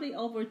probably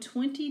over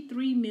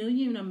 23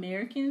 million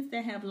Americans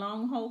that have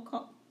long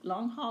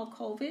haul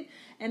COVID,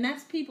 and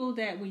that's people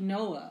that we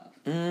know of.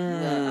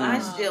 I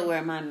still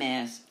wear my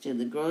mask to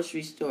the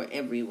grocery store,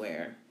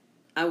 everywhere.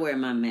 I wear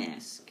my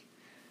mask.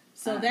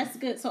 So that's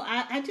good. So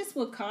I just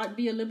would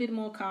be a little bit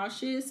more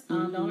cautious.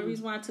 The only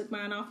reason why I took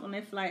mine off on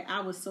that flight,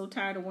 I was so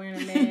tired of wearing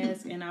a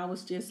mask, and I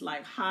was just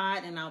like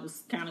hot, and I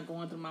was kind of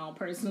going through my own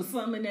personal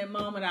something in that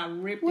moment. I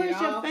ripped Where's it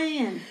off. your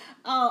fan?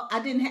 Oh,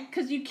 I didn't have,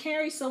 because you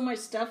carry so much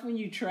stuff when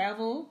you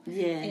travel.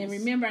 Yes. And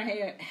remember, I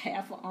had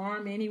half an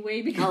arm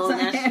anyway because Oh, I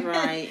that's had,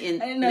 right.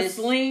 And a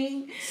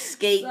sling.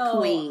 Skate So,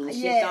 queen.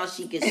 She yes. thought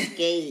she could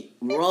skate.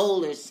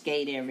 Roller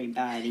skate,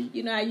 everybody.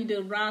 You know how you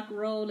do rock,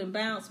 roll, and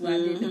bounce? Well, I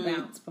did the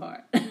bounce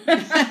part.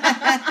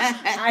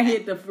 I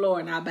hit the floor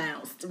and I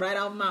bounced right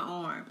off my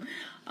arm.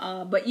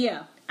 But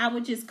yeah, I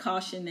would just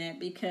caution that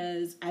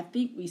because I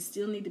think we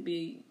still need to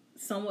be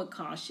somewhat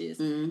cautious,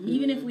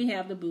 even if we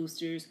have the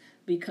boosters,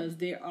 because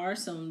there are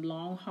some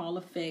long haul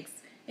effects,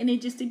 and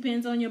it just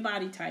depends on your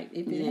body type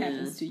if it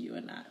happens to you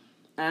or not.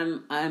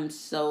 I'm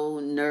so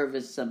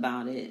nervous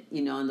about it.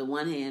 On the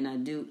one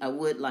hand, I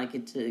would like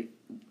it to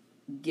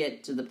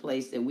get to the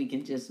place that we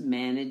can just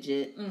manage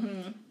it.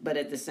 But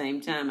at the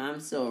same time, I'm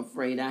so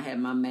afraid. I have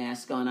my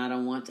mask on.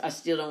 I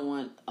still don't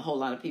want a whole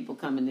lot of people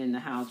coming in the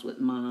house with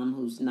Mom,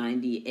 who's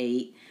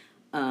 98.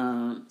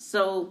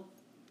 So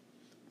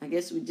I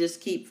guess we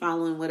just keep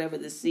following whatever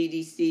the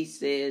CDC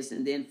says,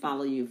 and then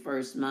follow your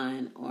first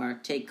mind, or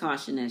take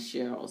caution, as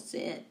Cheryl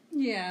said.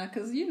 Yeah,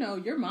 because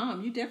your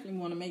mom, you definitely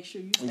want to make sure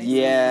you stay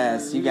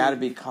Yes, you got to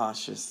be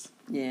cautious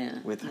Yeah.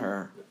 with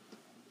her.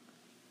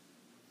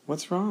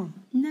 What's wrong?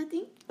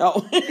 Nothing.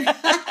 Oh.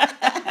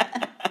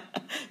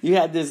 You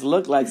had this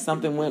look like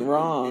something went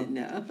wrong.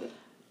 No.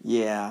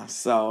 Yeah.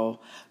 So,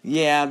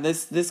 yeah,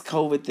 this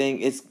COVID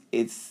thing,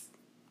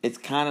 it's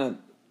kind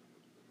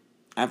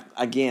of,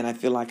 I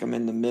feel like I'm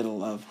in the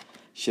middle of,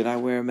 should I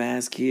wear a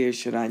mask here?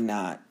 Should I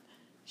not?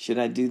 Should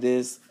I do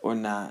this or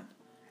not?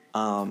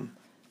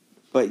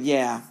 But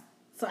yeah.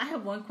 So I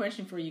have one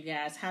question for you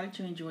guys. How did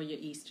you enjoy your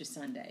Easter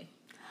Sunday?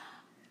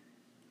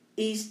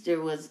 Easter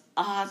was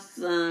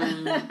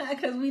awesome.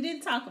 Because we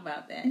didn't talk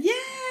about that.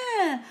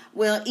 Yeah.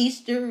 Well,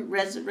 Easter,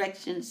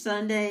 Resurrection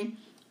Sunday,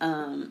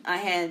 I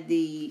had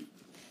the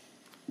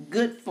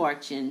good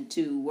fortune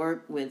to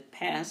work with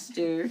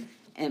Pastor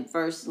and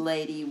First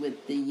Lady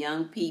with the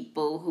young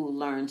people who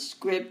learn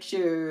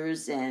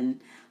scriptures, and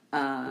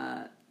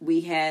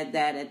we had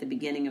that at the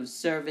beginning of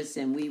service,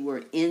 and we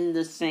were in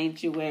the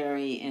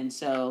sanctuary. And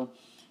so,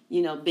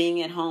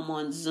 being at home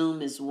on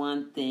Zoom is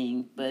one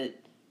thing, but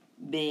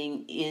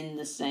being in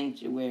the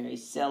sanctuary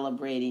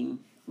celebrating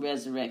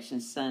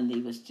Resurrection Sunday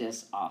was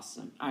just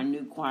awesome. Our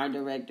new choir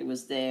director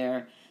was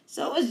there,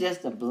 so it was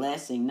just a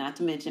blessing, not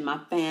to mention my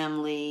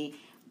family.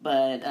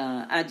 But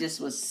I just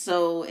was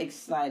so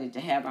excited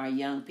to have our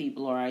young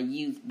people or our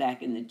youth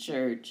back in the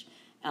church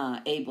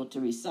able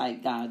to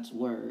recite God's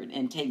word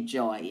and take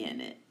joy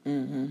in it.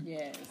 Mm-hmm.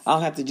 Yes.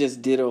 I'll have to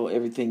just ditto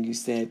everything you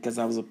said because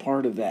I was a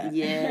part of that.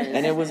 Yes.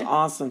 And it was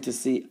awesome to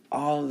see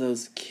all of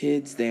those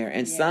kids there,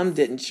 and Yes. some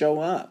didn't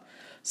show up.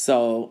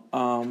 So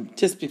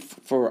just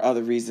for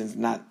other reasons,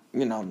 not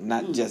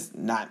just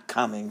not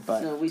coming,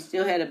 but So we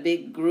still had a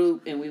big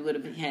group, and we would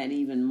have had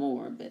even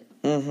more, but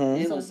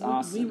it was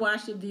awesome. We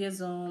watched it via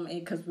Zoom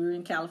because we were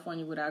in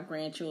California with our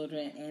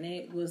grandchildren, and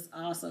it was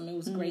awesome. It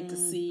was great to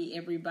see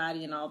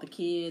everybody and all the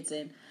kids,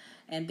 and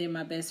then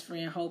my best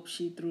friend Hope,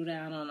 she threw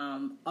down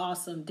on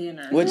awesome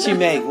dinner. What'd she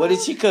make? What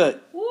did she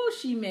cook? Woo!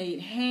 She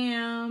made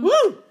ham.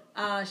 Woo!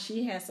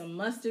 She had some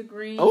mustard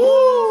greens.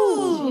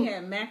 Ooh! She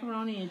had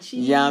macaroni and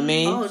cheese.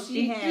 Yummy. Oh,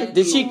 She had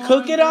Did she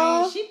cook it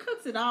all? She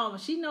cooks it all,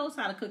 but she knows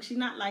how to cook. She's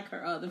not like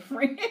her other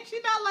friend.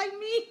 She's not like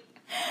me.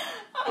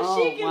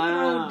 She can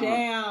wow. throw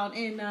down.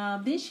 And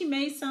then she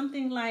made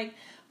something like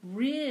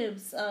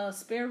ribs,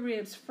 spare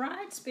ribs,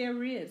 fried spare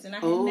ribs. And I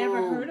had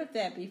never heard of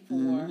that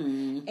before.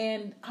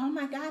 And oh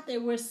my God, they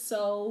were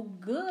so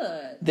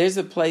good. There's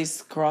a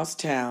place across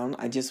town.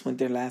 I just went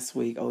there last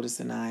week,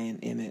 Otis and I and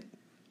Emmett.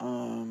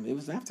 It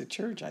was after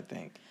church, I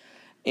think.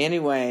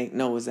 Anyway,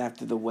 no, it was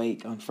after the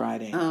wake on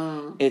Friday.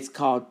 It's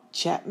called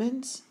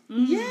Chapman's.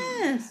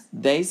 Yes.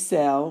 They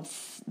sell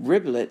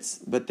riblets,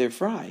 but they're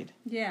fried.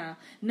 Yeah,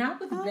 not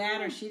with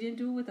batter. She didn't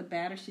do it with a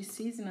batter. She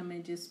seasoned them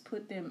and just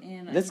put them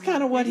in. That's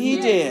kind of what he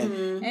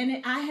did.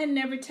 And I had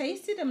never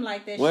tasted them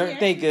like that. Weren't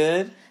they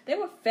good? They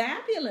were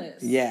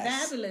fabulous.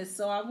 Yes. Fabulous.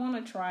 So I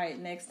want to try it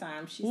next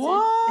time. She What?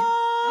 said,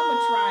 I'm going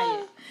to try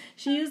it.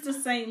 She used the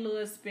St.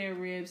 Louis spare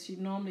ribs. She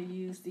normally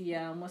used the,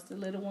 what's the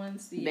little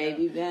ones? The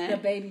Baby back. The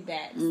baby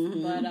backs.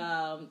 But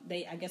I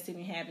guess they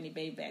didn't have any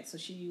baby backs. So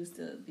she used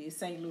the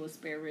St. Louis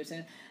spare ribs.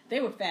 And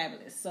they were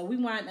fabulous. So we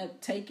wound up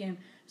taking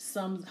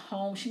some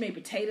home. She made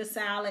potato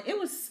salad.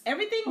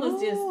 Everything was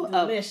just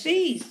delicious. A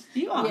feast.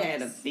 You all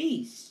had a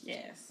feast.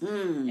 Yes.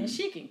 And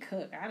she can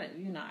cook. I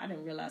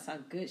didn't realize how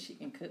good she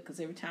can cook because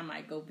every time I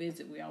go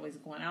visit, we're always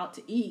going out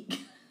to eat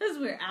because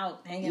we're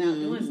out hanging out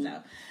doing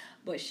stuff.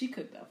 But she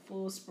cooked a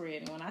full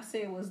spread. And when I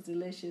say it was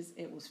delicious,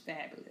 it was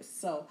fabulous.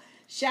 So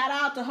shout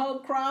out to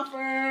Hope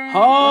Crawford.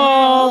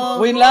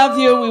 Hope, we love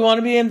you. We want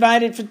to be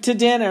invited to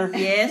dinner.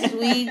 Yes,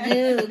 we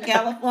do.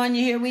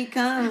 California, here we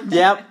come.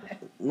 Yep.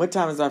 What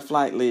time is our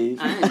flight leave?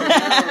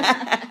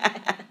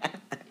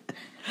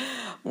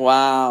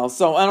 Wow.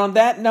 So, and on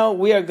that note,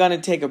 we are going to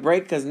take a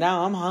break because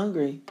now I'm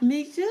hungry.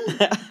 Me too.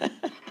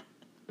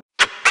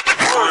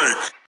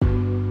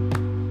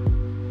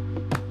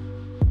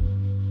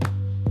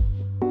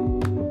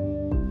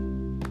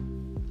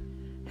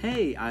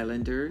 Hey,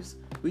 Islanders.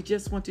 We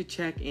just want to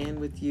check in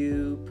with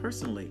you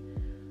personally.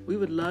 We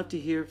would love to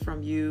hear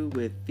from you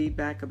with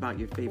feedback about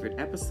your favorite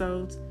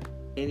episodes,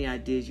 any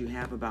ideas you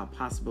have about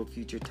possible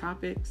future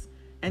topics,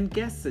 and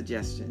guest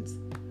suggestions.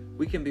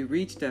 We can be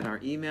reached at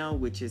our email,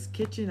 which is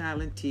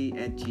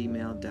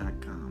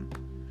kitchenislandtea@gmail.com.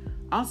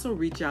 Also,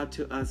 reach out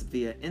to us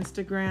via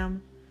Instagram,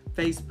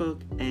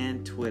 Facebook,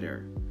 and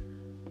Twitter.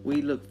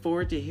 We look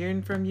forward to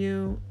hearing from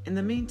you. In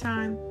the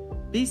meantime,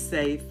 be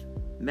safe,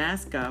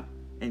 mask up,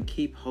 and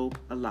keep hope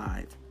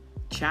alive.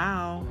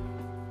 Ciao.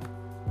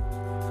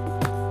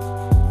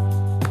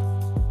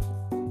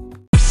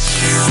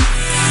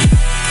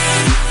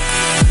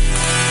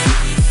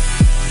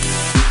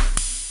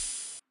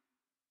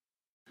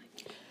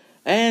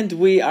 And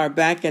we are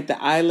back at the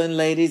Island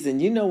Ladies,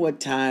 and you know what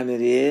time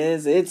it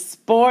is. It's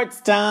sports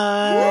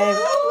time.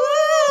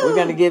 We're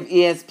going to give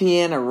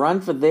ESPN a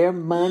run for their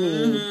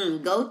money.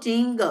 Go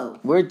team, go.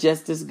 We're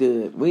just as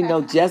good. We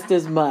know just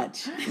as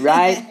much,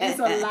 right? There's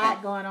a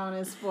lot going on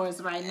in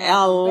sports right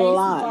now. A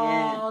lot.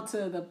 Baseball to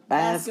the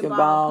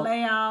Basketball. basketball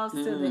playoffs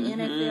to the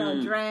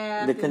NFL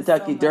draft. The There's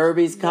Kentucky so much-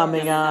 Derby's Yes.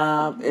 coming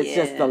up. It's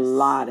just a Yes.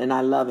 lot, and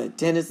I love it.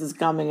 Tennis is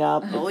coming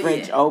up. The Oh,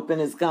 French yeah. Open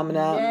is coming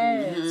up.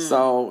 Yes.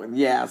 So,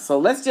 yeah. So,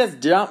 let's just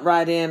jump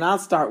right in. I'll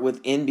start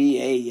with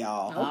NBA,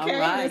 y'all. Okay, All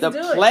right. let's The do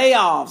it.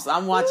 playoffs.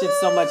 I'm watching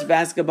so much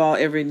basketball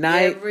every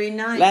night. Every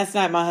night. Last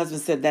night, my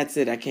husband said, "That's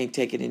it. I can't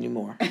take it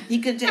anymore." He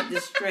could take the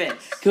stress.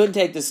 Couldn't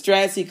take the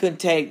stress. He couldn't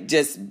take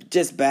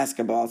just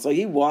basketball. So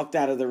he walked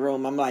out of the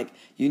room. I'm like,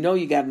 you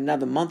got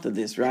another month of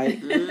this, right?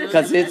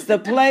 Because it's the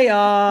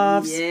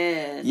playoffs.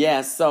 Yes.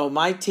 Yes. So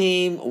my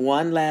team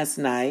won last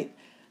night.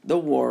 The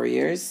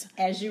Warriors.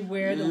 As you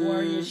wear the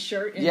Warriors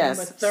shirt in Yes.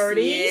 number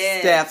 30.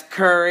 Yes. Steph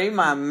Curry,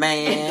 my Go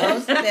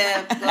man.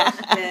 Steph. Go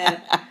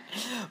Steph.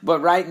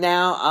 But right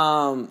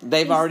now,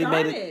 they've He already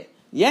made it. started.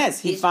 Yes,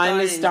 he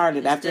finally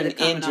started after an instead of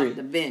coming injury. off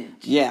the bench.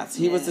 Yes,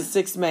 he was Yeah. the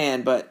sixth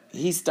man, but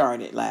he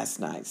started last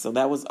night. So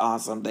that was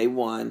awesome. They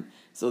won.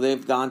 So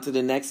they've gone to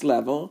the next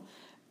level.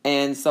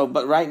 And so,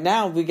 but right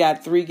now we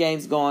got 3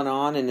 games going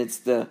on, and it's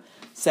the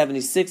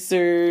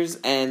 76ers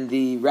and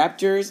the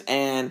Raptors.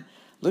 And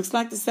looks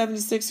like the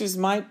 76ers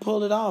might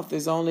pull it off.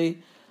 There's only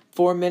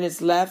 4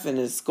 minutes left, and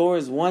the score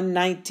is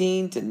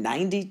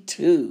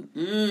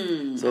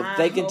 119-92. So if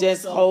they could hope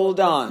just so, hold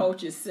for the on.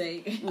 coach's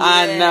sake.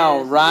 I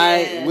know,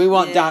 right? yes, We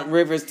want yes. Doc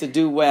Rivers to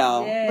do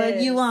well.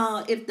 But you Yes.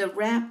 all, if the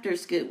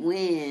Raptors could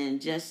win,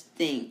 just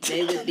think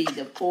they would be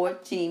the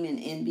 4th team in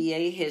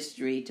NBA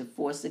history to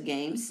force a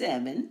Game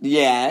 7.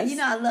 Yes. You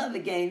know, I love a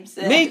Game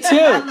 7. Me too.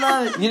 I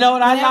love it. You know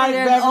what I Whenever like,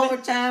 there's Beverly?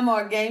 overtime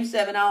or Game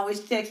 7, I always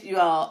text you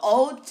all,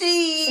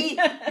 OT,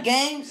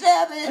 Game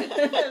 7.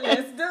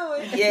 Let's do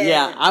it.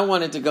 Yeah, I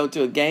wanted to go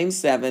to a Game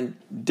 7,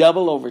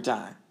 double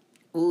overtime.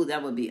 Ooh,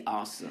 that would be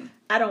awesome.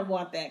 I don't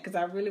want that because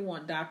I really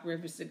want Doc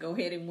Rivers to go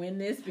ahead and win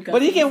this because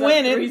But he can was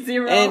up win it.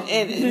 3-0.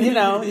 And you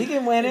know, he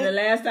can win And the it.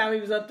 last time he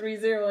was up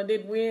 3-0 and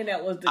didn't win,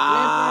 that was the Clippers.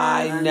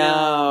 I And we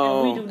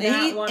know. do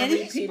not want a and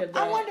repeat of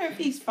that. I wonder if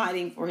he's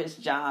fighting for his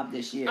job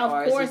this year, Of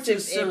or course, is it too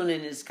if- soon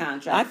in his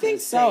contract? I to think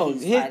say so.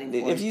 he's fighting for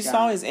If his you job?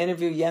 saw his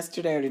interview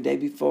yesterday or the day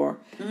before,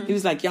 he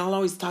was like, "Y'all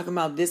always talking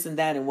about this and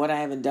that and what I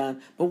haven't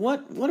done, but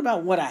what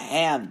about what I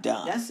have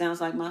done?" That sounds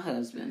like my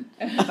husband.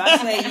 If I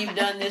say you've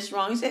done this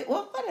wrong, he say,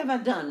 "Well, what have I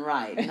done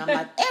right?" And I'm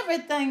like,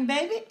 "Everything,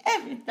 baby,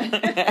 everything."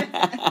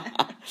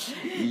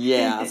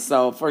 Yeah,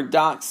 so for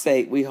Doc's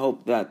sake, we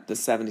hope that the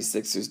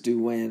 76ers do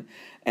win.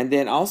 And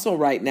then also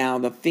right now,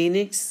 the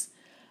Phoenix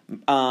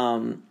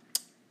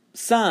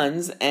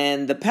Suns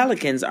and the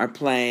Pelicans are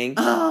playing.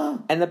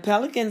 And the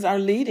Pelicans are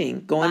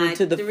leading going By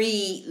into the...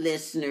 3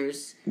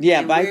 listeners. Yeah,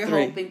 and by we're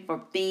 3. hoping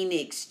for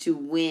Phoenix to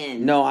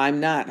win. No, I'm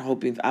not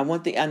hoping. I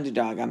want the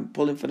underdog. I'm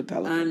pulling for the I'm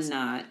Pelicans.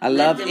 not. I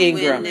Let love them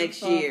Ingram. win next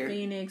For year.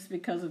 Phoenix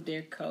because of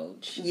their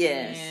coach.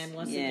 Yes, And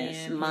once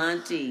yes, again,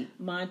 Monty.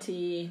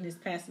 Monty and his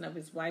passing of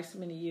his wife so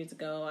many years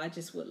ago, I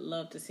just would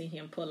love to see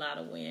him pull out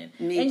a win.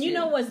 Me and too. you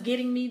know what's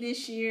getting me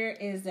this year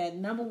is that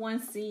number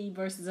 1 seed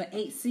versus an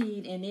 8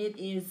 seed, and it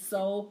is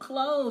so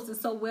close.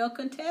 It's so well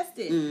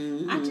contested.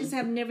 I just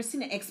have never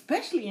seen it,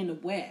 especially in the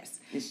West.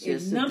 It's If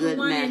just a number good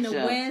 1 in the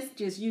matchup. West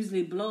just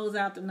usually blows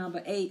out the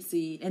number 8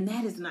 seed, and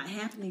that is not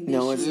happening this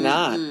No, it's year.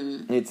 not.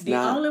 It's The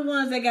not. only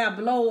ones that got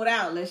blowed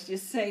out, let's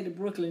just say the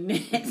Brooklyn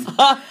Nets.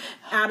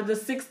 Out of the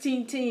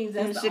 16 teams,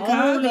 that's And the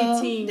Chicago,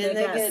 only team didn't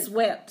that they got get-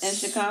 swept. And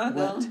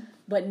Chicago. What?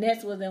 But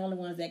Nets was the only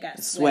ones that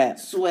got Swept.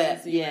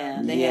 Swept,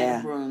 yeah. They Yeah, had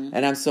a broom.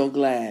 and I'm so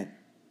glad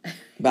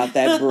about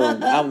that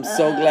broom. I'm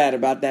so glad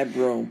about that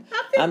broom.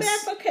 I feel I'm bad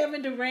s- for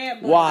Kevin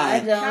Durant. But Why? I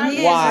don't.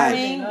 He Why? has a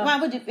ring. Why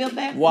would you feel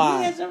bad? Why?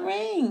 He has a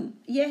ring.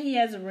 Yeah, he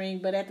has a ring,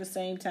 but at the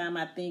same time,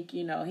 I think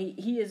he's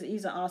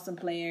an awesome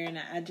player, and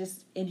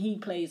and he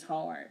plays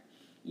hard.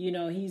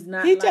 He's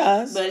not. He like,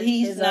 does. But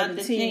he's His not other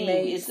the team.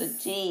 teammates. It's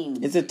a team.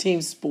 It's a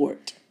team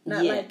sport.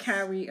 Not Yes. like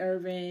Kyrie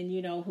Irving,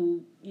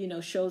 who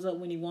shows up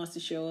when he wants to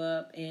show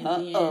up, and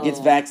Uh-oh. Gets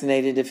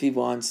vaccinated if he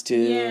wants to.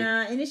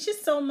 yeah, and it's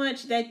just so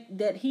much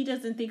that he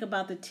doesn't think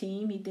about the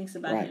team; he thinks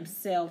about Right.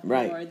 himself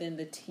Right. more than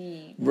the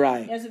team.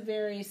 Right. He has a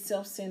very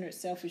self-centered,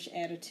 selfish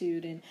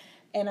attitude,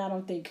 and I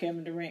don't think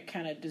Kevin Durant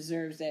kind of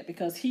deserves that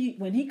because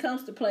when he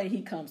comes to play,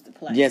 he comes to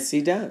play. Yes,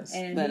 he does.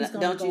 And But he's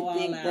going don't to you go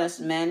think all out. that's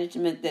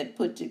management that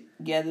put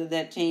together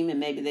that team, and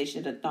maybe they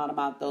should have thought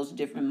about those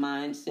different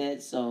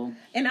mindsets? So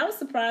And I was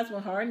surprised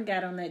when Harden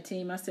got on that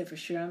team. I said for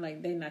sure, I'm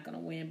like, they're not going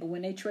to win. But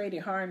when they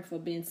traded Harden for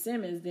Ben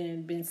Simmons,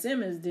 then Ben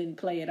Simmons didn't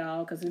play at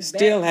all because his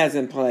Still back.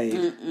 hasn't played.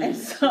 And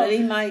so but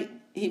he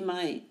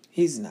might.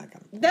 He's not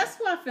going to. that's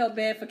why I felt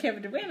bad for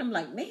Kevin Durant. I'm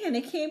like, man,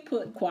 they can't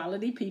put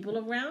quality people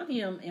around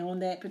him on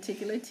that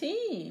particular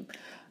team.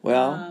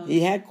 Well, he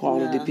had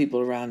quality no.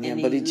 people around him,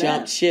 And but he he jumped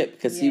left. ship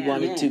because he Yeah.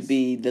 wanted to Yes.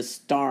 be the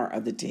star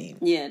of the team.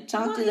 Yeah,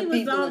 talk Well, to he the was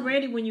people.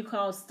 already, when you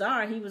call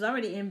star, he was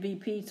already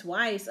MVP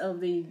twice of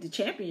the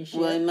championship.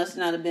 Well, it must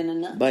not have been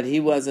enough. But he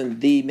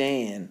wasn't the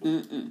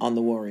man on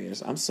the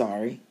Warriors. I'm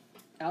sorry.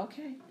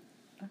 Okay.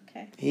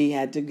 He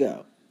had to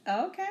go.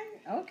 Okay.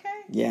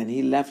 Yeah, and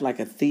he left like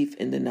a thief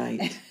in the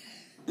night.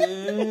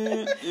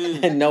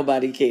 And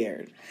nobody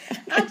cared.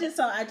 I just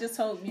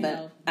hope,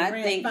 Durant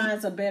think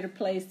finds a better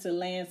place to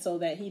land so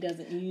that he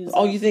doesn't use.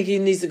 Oh, you think he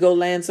needs to go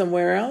land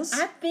somewhere else?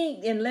 I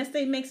think unless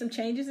they make some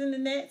changes in the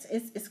Nets,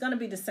 it's going to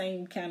be the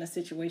same kind of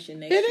situation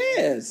next It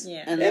year. is.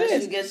 Yeah.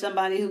 Unless you get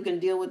somebody who can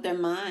deal with their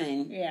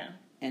mind. Yeah.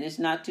 And it's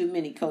not too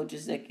many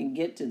coaches that can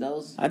get to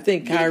those. I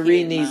think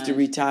Kyrie needs to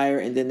retire,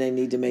 and then they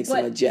need to make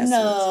some adjustments.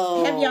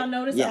 No. Have y'all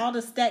noticed all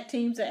the stacked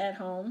teams are at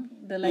home?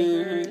 The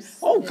Lakers.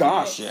 Oh,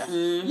 gosh, yeah.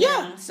 Mm-hmm.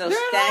 Yeah. So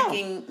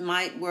stacking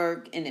might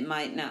work and it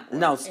might not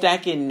work. No,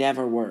 stacking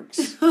never works.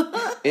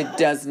 It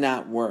does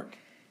not work.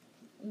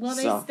 Well,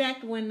 they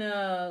stacked when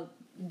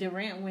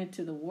Durant went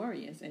to the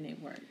Warriors, and it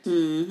worked.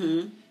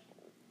 Mm-hmm.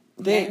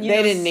 They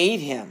didn't need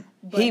him.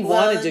 He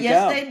wanted to go.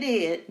 Yes, they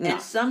did. No.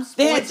 And some sports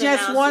They had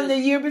just won the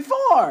year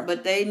before.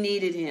 But they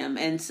needed him.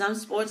 And some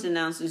sports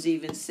announcers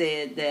even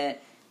said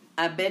that,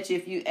 I bet you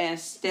if you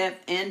ask Steph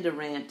and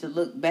Durant to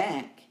look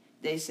back,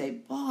 they say,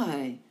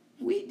 boy,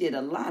 we did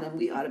a lot and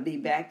we ought to be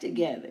back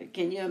together.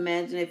 Can you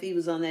imagine if he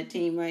was on that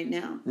team right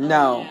now?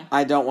 No, yeah.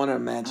 I don't want to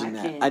imagine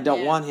that. can't. I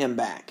don't want him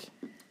back.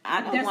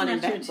 I don't That's want him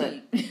not back, your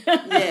team.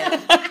 but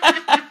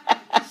yeah.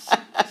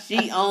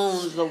 She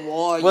owns the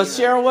Warriors. Well,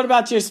 Cheryl, what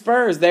about your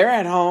Spurs? They're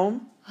at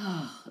home.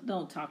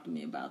 Don't talk to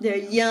me about They're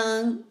that.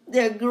 young.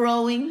 They're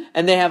growing.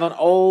 And they have an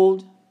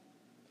old,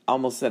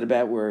 almost said a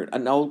bad word,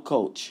 an old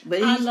coach.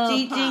 But I he's love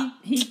teaching. Pop.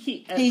 He's-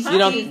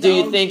 Pop is Do the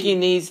you OG. think he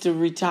needs to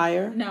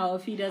retire? No,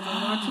 if he doesn't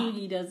want to,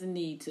 he doesn't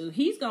need to.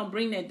 He's gonna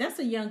bring that. That's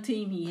a young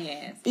team he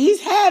has.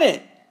 He's had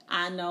it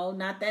I know,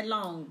 not that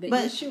long. The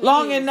But issue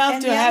long is, enough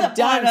And to the have other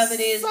part done of it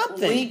is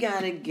something. we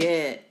got to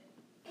get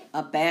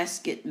a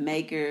basket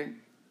maker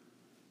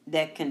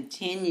that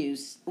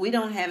continues. We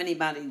don't have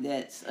anybody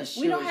that's a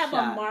sure We don't have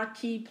shot. a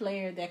marquee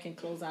player that can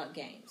close out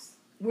games.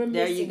 We're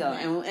There missing you go.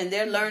 that. And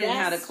they're learning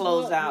how to That's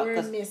close what out. We're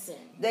 'Cause missing.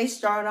 they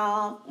start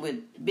off with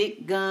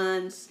big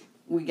guns.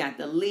 We got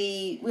the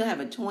lead. We'll have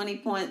a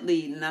 20-point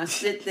lead. And I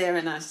sit there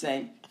and I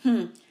say,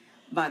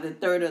 by the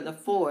third or the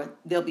fourth,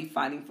 they'll be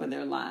fighting for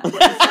their lives.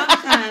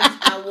 Sometimes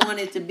I want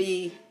it to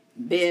be,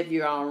 Bev,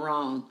 you're all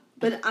wrong.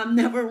 But I'm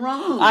never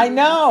wrong. I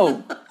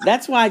know.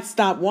 That's why I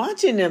stopped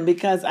watching them,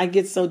 because I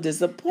get so They need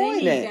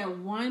disappointed. that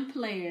one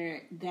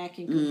player that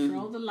can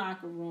control the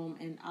locker room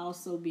and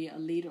also be a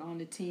leader on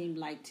the team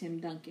like Tim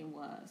Duncan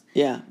was.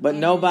 Yeah, but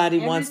And nobody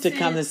ever wants to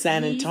come to since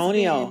San he's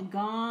Antonio. been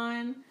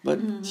gone. But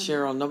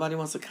Cheryl, nobody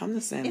wants to come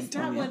to San It's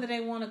not Antonio. whether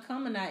they want to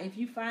come or not. If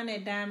you find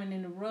that diamond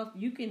in the rough,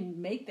 you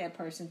can make that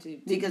person to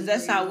Because be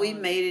that's where how you we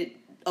want. made it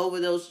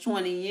over those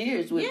 20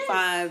 years with Yes.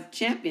 5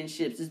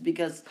 championships. Is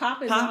because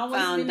Pop has Pop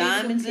always found been able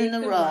to diamonds in pick the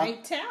the rough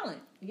right talent.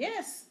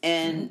 Yes,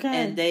 and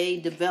they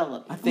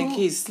developed. I think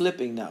he's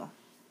slipping, though.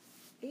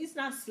 he's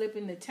not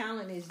slipping. The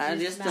talent is just, I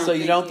just not don't So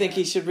you don't there. think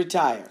he should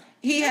retire?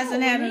 He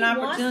hasn't had when an he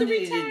wants to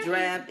opportunity to retire.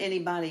 draft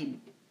anybody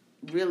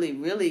really,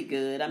 really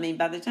good. I mean,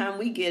 by the time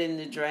we get in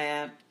the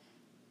draft,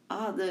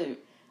 all the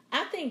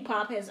I think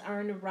Pop has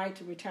earned the right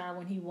to retire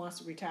when he wants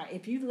to retire.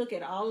 If you look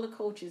at all the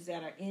coaches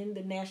that are in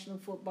the National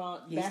Football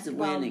He's the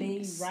Basketball League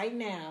winnings. right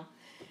now,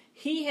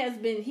 he has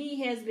been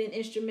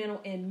instrumental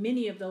in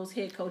many of those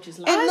head coaches'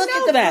 lives. and I look know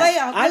at the that.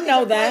 playoffs. I Look know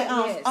at the that.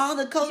 playoffs. Yes. All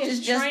the coaches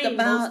He just trained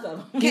about most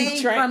of them.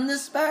 came from the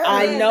Spurs.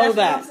 I Yeah, know that's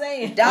that. what I'm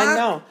saying. Doc, I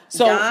know.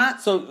 Doc,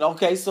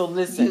 So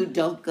listen.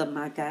 Udoka,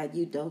 my God,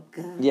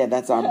 Udoka. Yeah,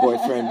 that's our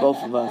boyfriend,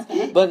 both of us.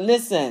 But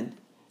listen,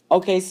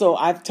 okay, so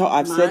I've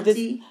said this.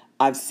 Monty.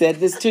 I've said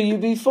this to you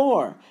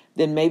before.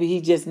 Then maybe he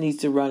just needs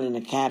to run an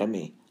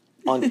academy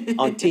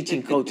on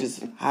teaching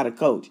coaches how to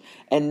coach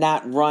and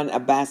not run a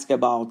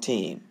basketball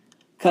team,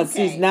 because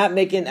Okay. he's not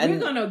making. We're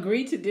going to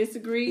agree to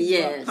disagree.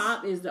 Yes. But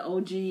Pop is the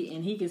OG,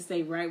 and he can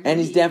stay right where And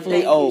he's he definitely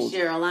is. Thank old. you,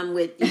 Cheryl. I'm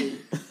with you.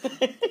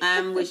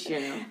 I'm with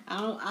Cheryl.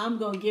 I'm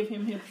going to give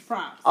him his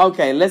props.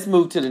 Okay, let's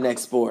move to the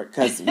next sport,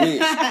 because we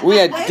are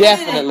Wait a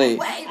definitely.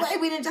 minute. Wait,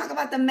 we didn't talk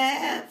about the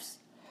Mavs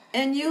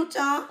and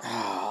Utah.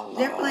 Oh,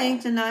 They're Lord. playing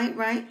tonight,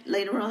 right?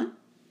 Later on?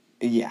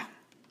 Yeah,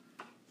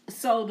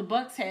 So the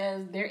Bucks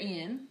they're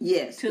in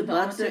Yes. to the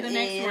Bucks are next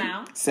in.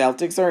 round.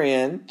 Celtics are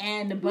in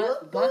And the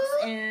Whoop, Bucks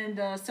whoop. and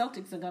the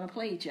Celtics are going to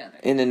play each other.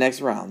 in the next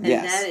round. And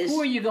Yes, that is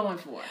Who are you going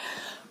for?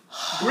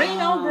 Green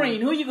on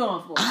green. Who are you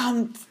going for?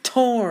 I'm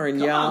torn,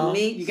 Come y'all. on,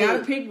 me you got to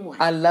too. pick one.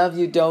 I love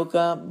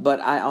Udoka, but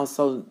I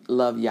also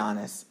love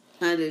Giannis.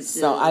 I do too.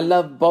 So I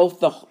love both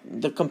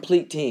the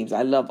complete teams.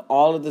 I love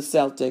all of the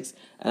Celtics,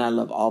 and I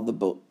love all the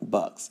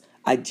Bucks.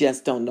 I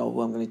just don't know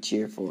who I'm going to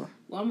cheer for.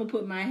 Well, I'm going to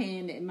put my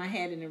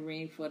hat in the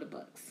ring for the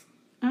Bucks.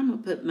 I'm going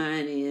to put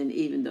mine in,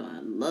 even though I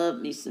love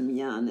me some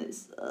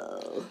Giannis.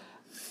 Oh,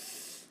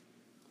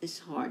 it's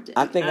hard to.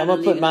 I think I'm going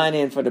to put mine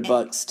in for the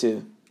Bucks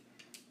too.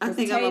 I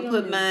think I'm going to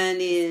Tatum put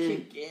mine in.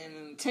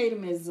 And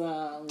Tatum is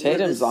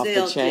Tatum's the off the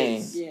Celtics.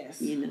 chain.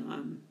 yes. You know,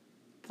 I'm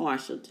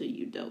partial to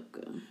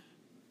Udoka.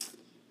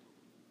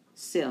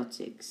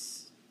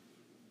 Celtics.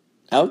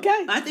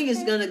 Okay. I think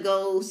it's going to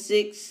go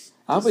 6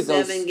 I hope to it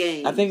goes 7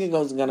 games. I think it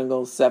goes going to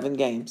go 7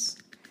 games.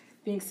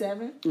 Being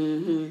 7.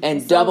 Mm-hmm.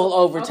 And double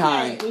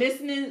overtime. Okay,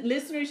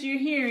 listeners, you're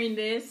hearing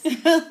this.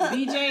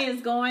 BJ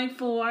is going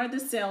for the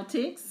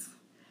Celtics.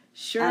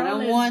 Cheryl I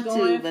don't is want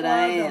going to, but for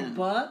I the am.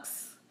 Bucks.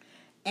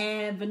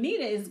 And Vanita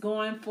is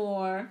going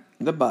for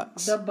The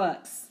Bucks. the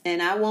Bucks.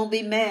 And I won't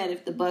be mad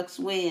if the Bucks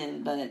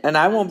win, but And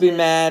I won't be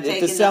mad if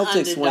the taking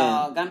Celtics win.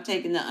 underdog. I'm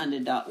taking the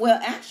underdog. Well,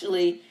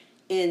 actually,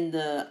 in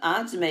the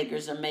odds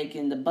makers are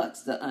making the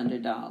Bucks the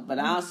underdog, but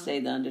I'll say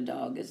the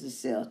underdog is the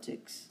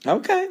Celtics.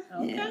 Okay.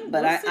 Okay, Yeah,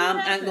 but we'll see what I'm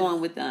happens.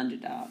 going with the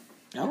underdog.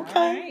 Okay. All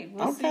right,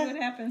 we'll see okay. what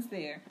happens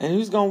there. And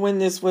who's gonna win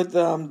this with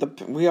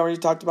we already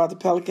talked about the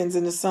Pelicans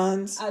and the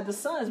Suns? The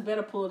Suns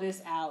better pull this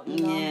out.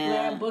 You know, Yeah.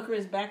 I'm glad Booker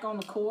is back on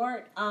the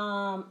court.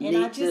 And Me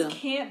I just too.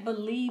 can't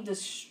believe the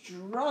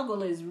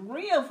struggle is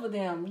real for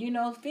them. You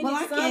know, Phoenix Well,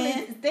 I Suns,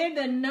 can't. they're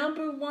the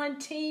number 1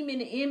 team in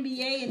the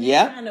NBA, and they're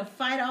Yep. trying to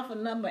fight off a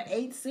number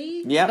 8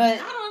 seed. Yep. But I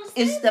don't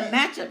understand it's the that.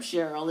 matchup,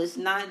 Cheryl. It's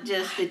not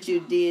just that you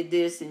did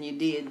this and you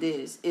did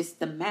this. It's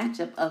the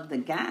matchup of the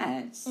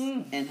guys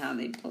and how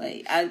they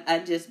play.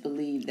 I just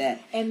believe that.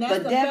 And that's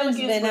but the Devin's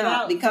Pelicans been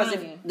out without because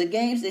Zion. if the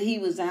games that he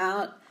was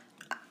out,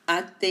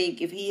 I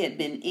think if he had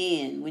been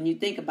in, when you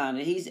think about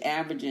it, he's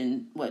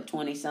averaging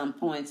 20-some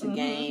points a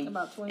game.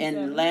 about And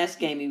 27. the last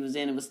game he was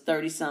in, it was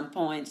 30-some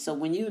points. So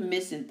when you're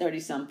missing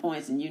 30-some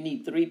points and you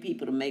need 3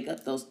 people to make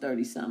up those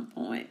 30-some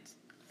points,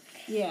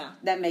 Yeah.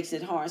 that makes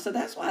it hard. So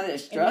that's why they're And they've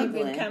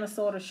struggling. been kind of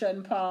sort of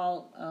shutting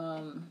Paul.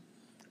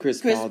 Chris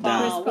Chris Paul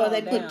Paul. down. Well,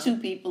 they down. put 2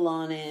 people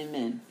on him,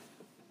 and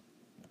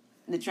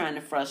they're trying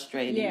to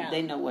frustrate him. Yeah.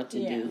 They know what to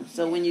Yeah. do.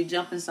 So when you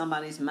jump in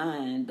somebody's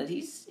mind, but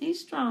he's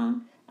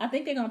strong. I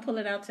think they're going to pull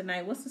it out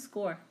tonight. What's the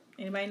score?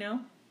 Anybody know?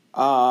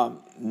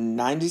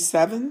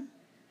 97,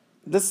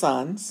 the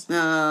Suns.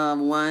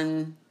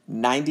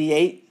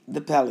 98,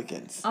 the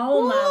Pelicans.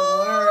 Oh, my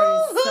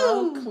word. It's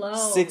so Woo-hoo.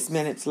 close. 6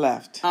 minutes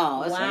left.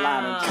 Oh, it's a lot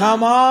Wow. of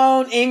Come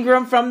on,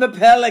 Ingram from the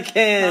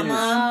Pelicans. Come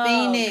on,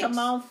 Phoenix. Come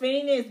on,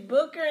 Phoenix.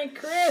 Booker and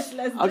Chris.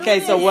 Let's do Okay,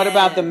 this. so what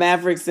about the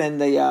Mavericks and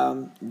the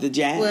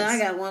Jazz? Well, I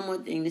got one more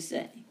thing to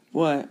say.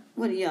 What?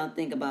 What do y'all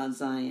think about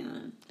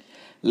Zion?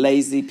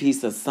 Lazy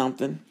piece of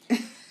something.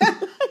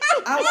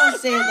 I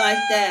won't say it like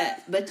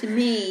that, but to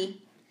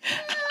me,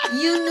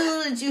 you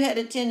knew that you had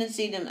a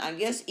tendency to, I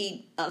guess,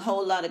 eat a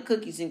whole lot of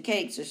cookies and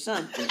cakes or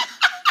something.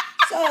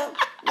 So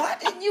why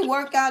didn't you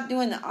work out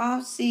during the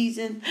off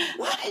season?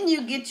 Why didn't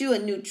you get you a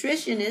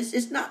nutritionist?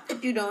 It's not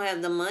that you don't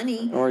have the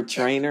money Or a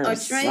trainer or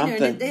something.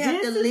 something. They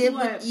have This to is live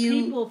what with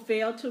you. people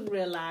fail to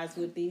realize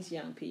with these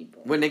young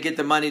people. When they get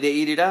the money, they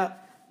eat it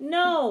up.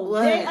 No,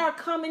 What? they are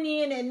coming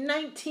in at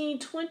 19,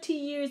 20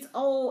 years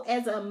old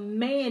as a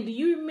man. Do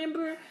you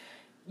remember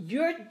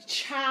your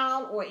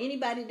child or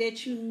anybody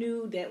that you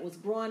knew that was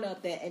growing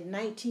up that at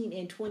 19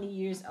 and 20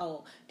 years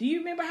old? Do you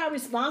remember how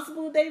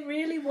responsible they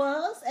really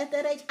was at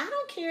that age? I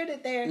don't care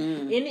that they're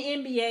in the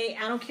NBA.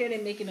 I don't care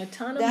they're making a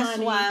ton of That's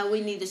money. why we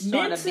need to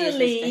start a business to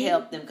Mentally-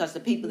 help them, because the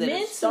people that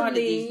have started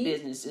these mentally,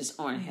 businesses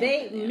aren't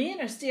helping them.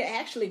 Men are still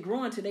actually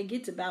growing till they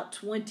get to about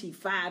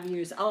 25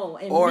 years old.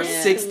 And Or mentally-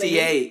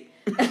 68.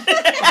 And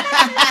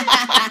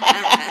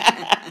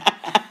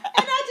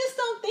I just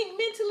don't think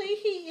mentally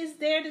he is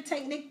there to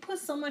take. They put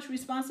so much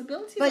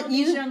responsibility But on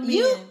these young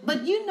men.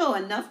 but you know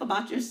enough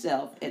about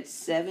yourself at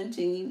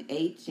 17,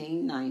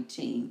 18,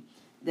 19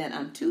 that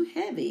I'm too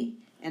heavy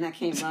and I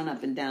can't run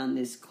up and down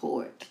this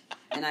court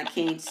and I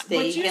can't stay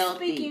But you're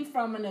healthy. speaking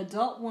from an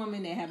adult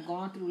woman that have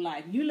gone through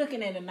life. You're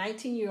looking at a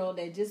 19-year-old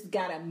that just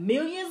got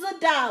millions of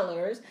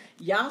dollars.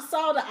 Y'all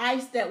saw the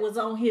ice that was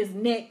on his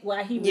neck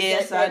while he was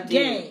Yes, at that I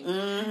did. game.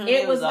 Mhm,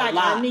 It was a like,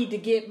 lot. I need to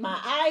get my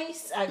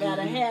ice. I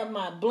gotta have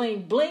my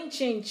bling bling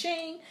ching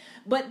ching.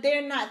 But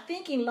they're not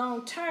thinking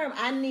long term.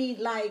 I need,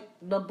 like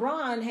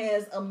LeBron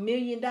has $1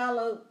 million.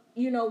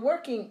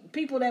 Working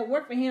people that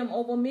work for him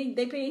over me.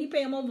 He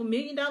pay him over $1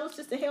 million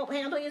just to help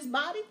handle his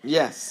body.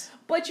 Yes.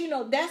 But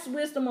that's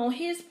wisdom on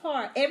his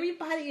part.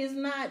 Everybody is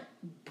not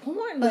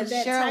born But with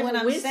that Cheryl, type what of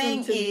I'm wisdom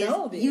saying to is,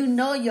 know this. you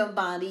know your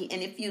body,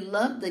 and if you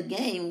love the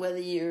game, whether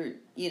you're,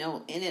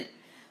 in it,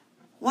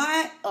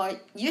 why are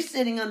you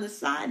sitting on the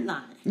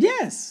sideline?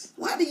 Yes.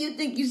 Why do you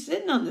think you're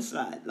sitting on the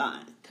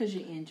sideline? Because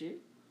you're injured.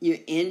 You're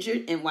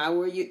injured, and why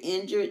were you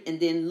injured? And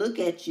then look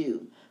at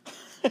you.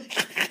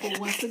 But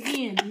once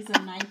again, these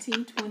are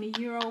 19,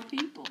 20-year-old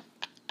people.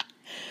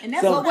 And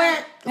that's So- what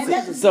where- and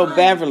that's So why-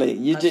 Beverly,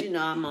 But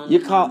I'm on you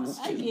the call numbers,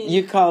 too. I get it.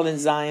 you calling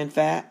Zion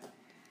fat?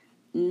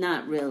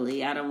 Not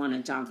really. I don't want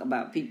to talk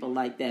about people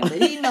like that. But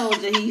he knows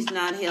that he's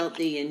not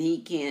healthy and he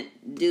can't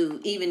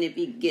do, even if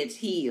he gets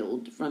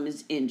healed from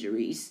his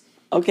injuries.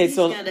 Okay, He's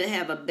so got to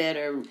have a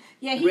better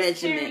he's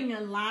regimen. carrying a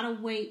lot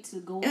of weight to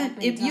go up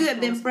and If you dunk have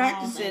been those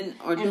practicing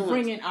balls or and doing-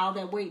 bringing all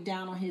that weight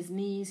down on his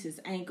knees,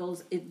 his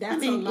ankles,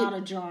 that's a lot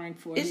of jarring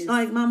for It's his...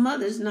 like my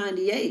mother's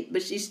 98,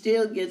 but she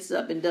still gets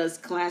up and does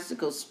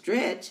classical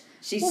stretch.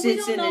 She Well, we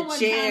sits don't in know a what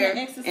chair kind of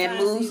exercise and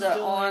moves he's her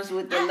doing. arms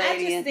with the I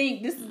lady. just and-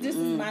 think this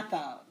is my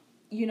thought.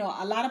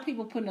 A lot of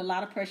people putting a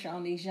lot of pressure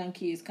on these young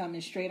kids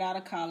coming straight out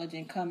of college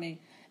and coming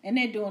and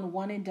they're doing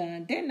one and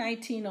done. They're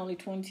 19, only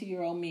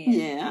 22-year-old men.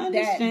 Yeah, I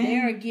understand. That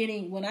they're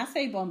getting, when I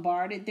say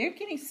bombarded, they're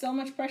getting so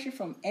much pressure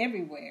from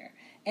everywhere.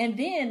 And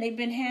then they've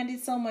been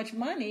handed so much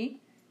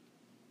money.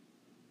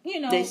 You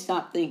know, they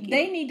stop thinking.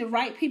 They need the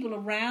right people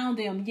around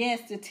them,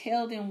 yes, to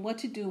tell them what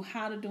to do,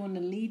 how to do, and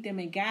to lead them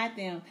and guide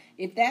them.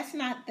 If that's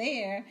not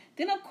there,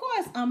 then of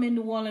course I'm in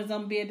New Orleans.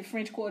 I'm be at the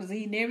French Quarters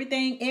eating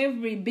everything,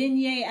 every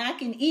beignet I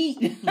can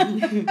eat.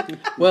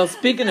 Well,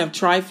 speaking of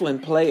trifling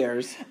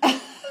players, who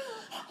said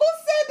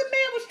the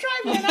man was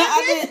trifling?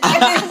 I didn't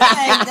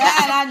say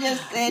that. I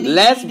just said.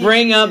 Let's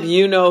bring up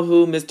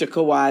who, Mr.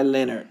 Kawhi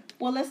Leonard.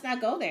 Well, let's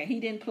not go there. He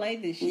didn't play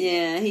this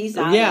year. Yeah, he's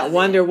out. Yeah,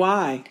 wonder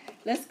why.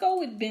 Let's go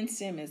with Ben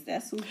Simmons.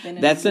 That's who's been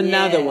in That's the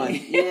another one.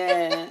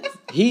 Yes.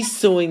 He's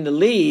suing the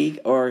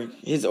league or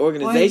his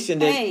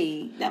organization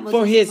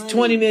for his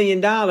 $20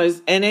 million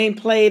and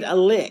ain't played a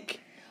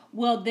lick.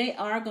 Well, they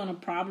are going to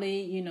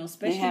probably,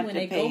 especially when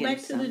they go back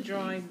to something. the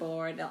drawing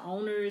board, the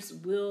owners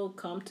will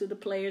come to the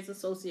Players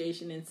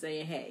Association and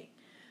say, hey,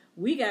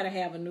 we got to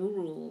have a new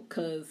rule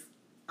because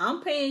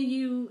I'm paying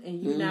you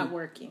and you're not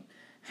working.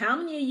 How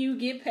many of you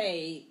get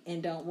paid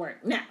and don't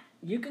work? Now,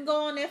 you can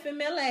go on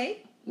FMLA.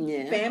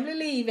 Yeah. Family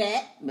Leave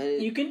Act. But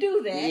you can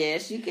do that.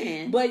 Yes, you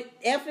can. But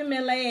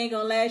FMLA ain't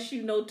going to last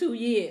you 2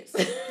 years.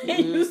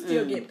 And you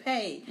still get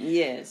paid.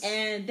 Yes.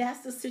 And that's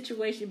the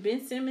situation.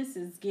 Ben Simmons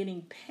is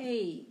getting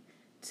paid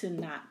to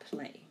not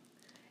play.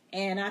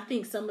 And I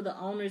think some of the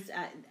owners,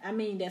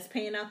 that's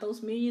paying out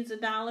those millions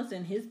of dollars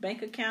and his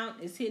bank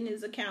account is hitting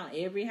his account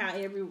every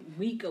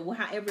week or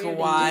however.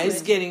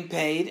 Kawhi's getting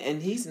paid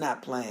and he's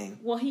not playing.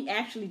 Well, he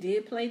actually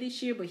did play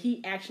this year, but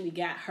he actually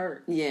got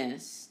hurt.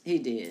 Yes, he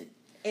did.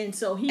 And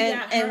so he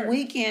got hurt. And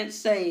we can't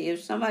say,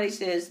 if somebody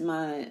says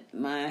my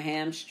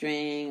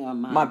hamstring or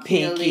my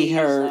pinky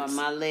hurts or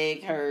my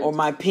leg hurts or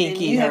my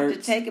pinky you hurts.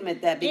 have to take them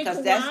at that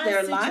because that's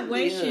their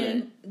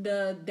livelihood.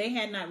 They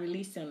had not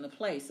released him to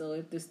play. So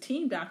if this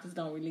team doctors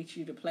don't release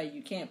you to play,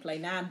 you can't play.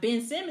 Now in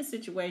Ben Simmons'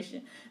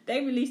 situation,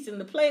 they released him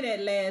to play that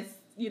last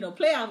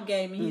playoff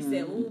game, and he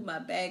said, "Ooh, my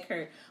back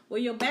hurt." Well,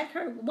 your back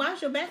hurt.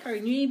 Why's your back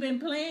hurt? You ain't been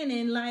playing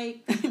in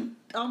like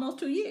almost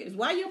 2 years.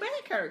 Why your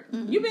back hurt?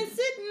 You've been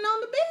sitting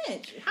on the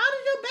bench. How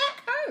did your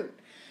back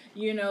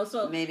hurt?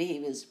 So maybe he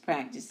was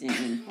practicing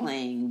and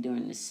playing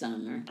during the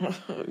summer.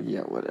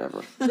 Yeah,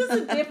 whatever. This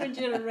is a different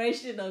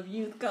generation of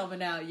youth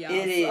coming out, y'all.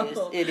 It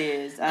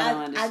is. I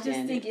don't understand. I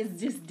just think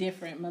it's just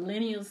different.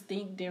 Millennials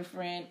think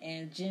different,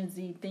 and Gen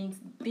Z think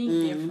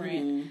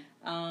different.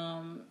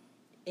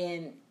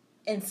 And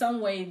in some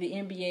way, the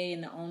NBA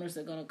and the owners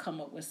are going to come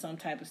up with some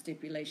type of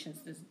stipulations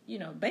to,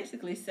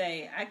 basically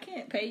say, I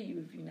can't pay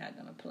you if you're not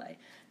going to play.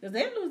 Because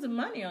they're losing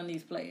money on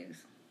these players.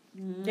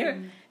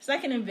 It's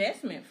like an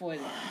investment for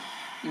them.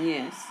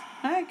 Yes,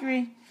 I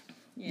agree.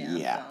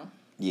 Yeah.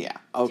 Yeah.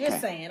 Okay. Just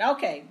saying.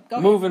 Okay.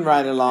 Go Moving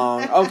right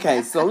along.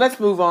 Okay, so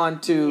let's move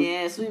on to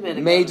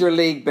Major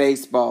League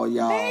Baseball,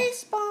 y'all.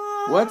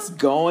 Baseball. What's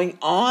going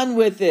on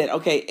with it?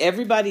 Okay,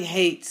 everybody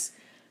hates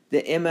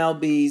the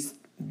MLB's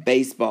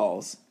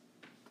baseballs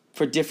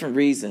for different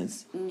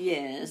reasons.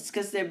 Yes,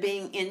 because they're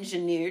being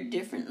engineered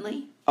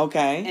differently.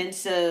 Okay. And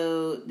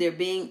so they're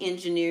being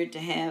engineered to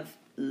have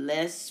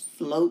less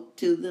float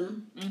to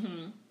them.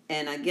 Mm-hmm.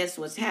 And I guess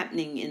what's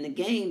happening in the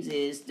games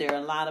is there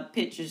are a lot of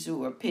pitchers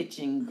who are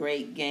pitching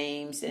great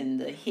games and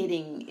the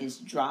hitting is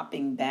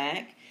dropping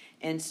back.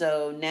 And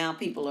so now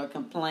people are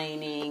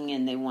complaining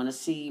and they want to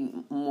see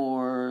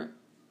more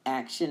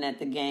action at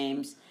the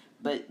games.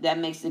 But that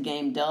makes the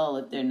game dull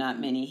if there are not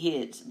many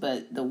hits.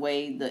 But the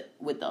way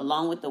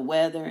along with the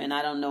weather, and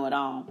I don't know it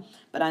all,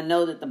 but I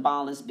know that the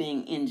ball is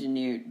being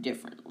engineered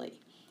differently.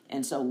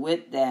 And so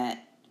with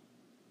that,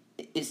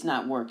 it's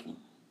not working.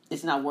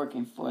 It's not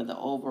working for the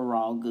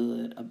overall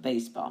good of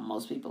baseball,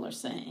 most people are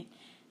saying.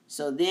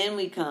 So then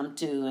we come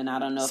to, and I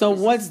don't know. So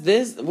what's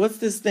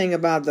this thing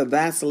about the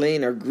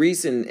Vaseline or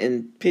grease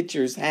in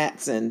pitchers'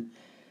 hats and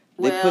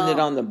they're putting it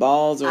on the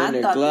balls or in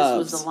their gloves? I thought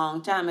this was a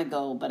long time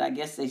ago, but I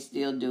guess they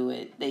still do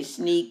it. They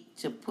sneak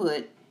to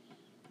put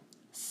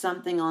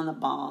something on the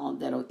ball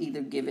that'll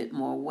either give it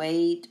more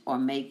weight or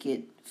make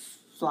it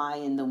fly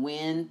in the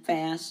wind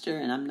faster.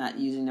 And I'm not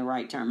using the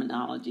right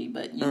terminology,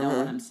 but you know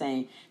what I'm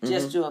saying.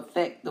 Just to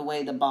affect the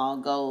way the ball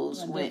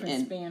goes.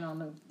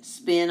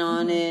 Spin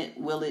on it.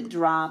 Will it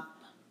drop?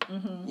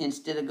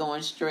 Instead of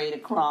going straight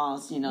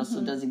across,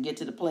 so does it get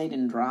to the plate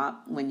and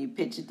drop when you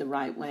pitch it the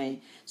right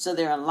way? So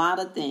there are a lot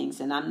of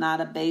things, and I'm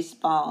not a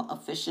baseball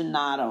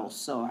aficionado,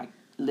 so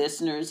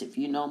listeners, if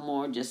you know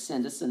more, just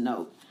send us a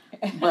note.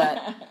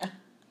 But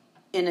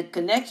in a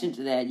connection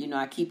to that,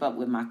 I keep up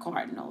with my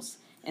Cardinals,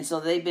 and so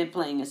they've been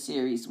playing a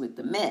series with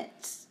the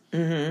Mets,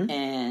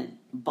 and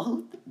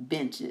both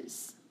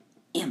benches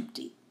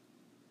empty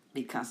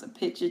because a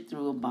pitcher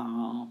threw a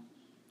ball.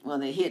 Well,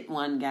 they hit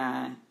one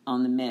guy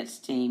on the Mets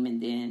team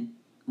and then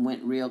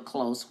went real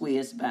close,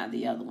 whizzed by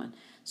the other one.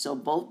 So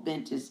both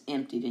benches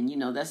emptied,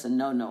 and that's a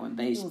no-no in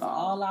baseball.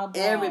 all out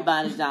brawl.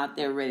 Everybody's out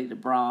there ready to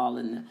brawl,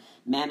 and the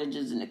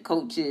managers and the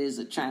coaches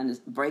are trying to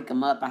break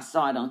them up. I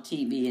saw it on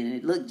TV, and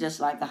it looked just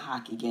like a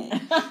hockey game.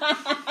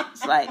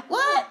 It's like,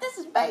 what? This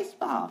is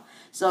baseball.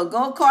 So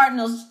go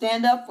Cardinals,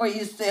 stand up for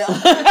yourself.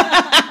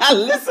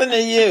 Listen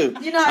to you.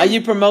 Are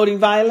you promoting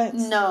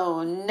violence?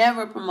 No,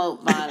 never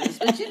promote violence.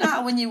 But you know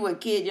how when you were a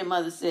kid, your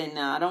mother said,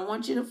 "No, I don't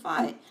want you to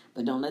fight,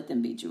 but don't let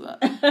them beat you up."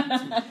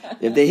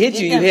 If they hit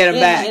you, you hit them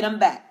back. Hit them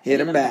back. Hit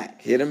them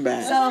back. Hit them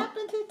back. What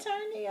happened to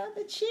turn the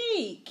other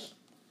cheek?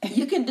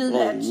 You can do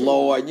that too.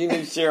 Lord, you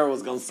knew Cheryl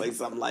was going to say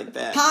something like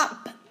that.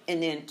 Pop,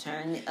 and then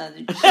turn the other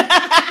cheek.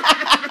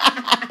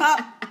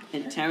 Pop,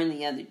 and turn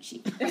the other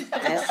cheek.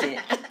 That's it.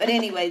 But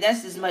anyway,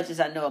 that's as much as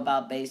I know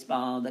about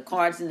baseball. The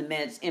Cards and the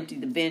Mets empty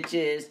the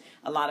benches.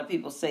 A lot of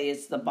people say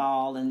it's the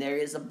ball, and there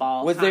is a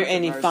ball. Was there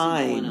any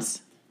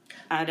fines?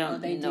 I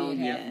don't they know did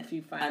yet. have a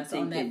few fines I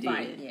think on that they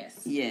fight, did.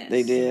 yes. Yes.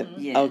 They did?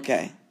 Mm-hmm. Yes.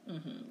 Okay.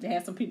 Mm-hmm. They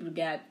had some people who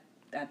got,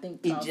 I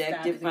think, tossed out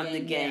Ejected of from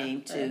the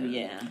game, too,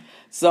 yeah.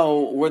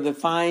 So were the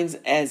fines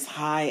as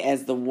high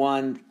as the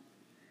one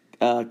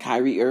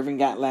Kyrie Irving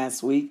got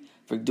last week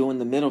for doing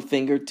the middle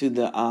finger to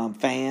the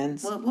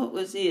fans? What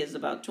was his?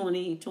 About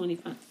 20,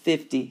 25?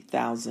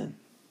 50,000.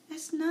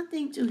 That's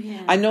nothing to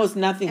him. I know it's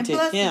nothing and to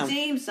plus him. the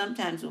team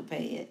sometimes will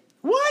pay it.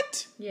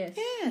 What? Yes.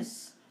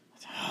 Yes.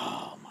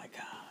 Oh my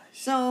gosh.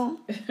 So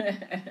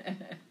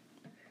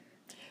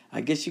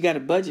I guess you got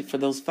a budget for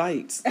those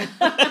fights.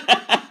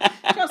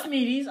 Trust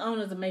me, these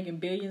owners are making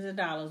billions of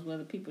dollars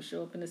whether people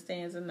show up in the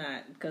stands or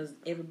not because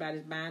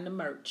everybody's buying the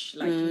merch.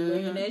 Like you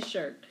wearing that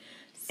shirt.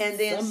 And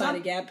then somebody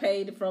got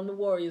paid from the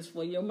Warriors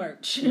for your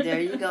merch. There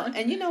you go.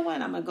 And you know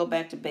what? I'm going to go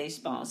back to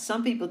baseball.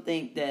 Some people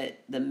think that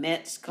the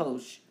Mets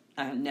coach,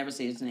 I never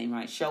say his name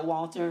right,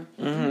 Showalter,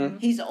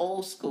 he's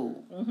old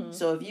school. Mm-hmm.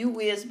 So if you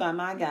whiz by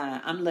my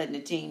guy, I'm letting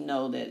the team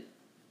know that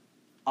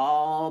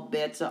all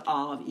bets are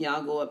off.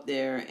 Y'all go up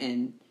there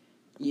and,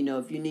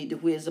 if you need to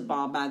whiz a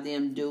ball by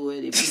them, do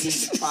it. If you need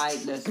to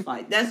fight, let's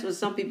fight. That's what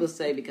some people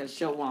say because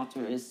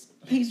Showalter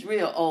he's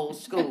real old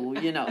school,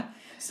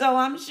 So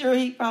I'm sure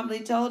he probably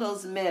told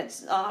those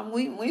Mets,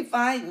 we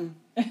fighting.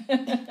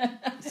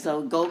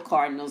 So go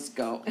Cardinals,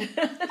 go.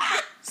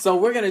 So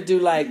we're going to do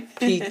like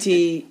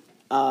PTI,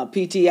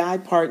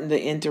 pardon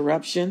the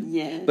interruption.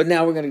 Yes. But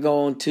now we're going to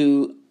go on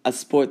to a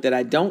sport that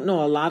I don't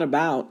know a lot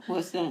about.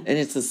 What's that? And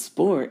it's a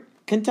sport.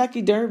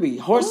 Kentucky Derby,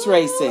 horse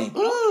racing.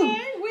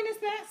 Okay, when is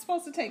that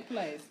supposed to take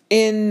place?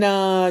 In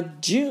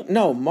June,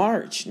 no,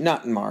 March.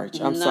 Not March,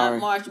 I'm sorry.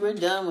 Not March, we're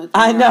done with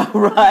I March. know,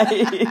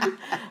 right?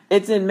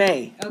 It's in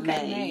May.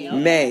 Okay, May.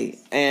 May.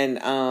 And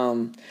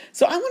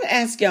so I want to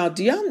ask y'all,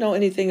 do y'all know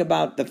anything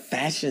about the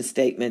fashion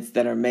statements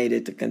that are made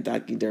at the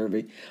Kentucky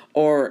Derby?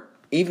 Or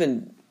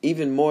even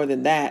more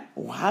than that,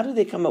 how do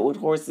they come up with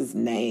horses'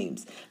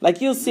 names? Like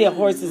you'll see a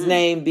horse's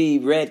name be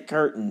Red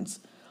Curtains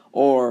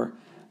or,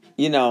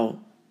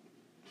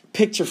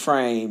 Picture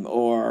Frame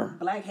or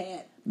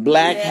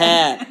Black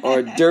Hat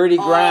or Dirty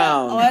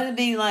Ground. Or it'll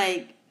be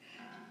like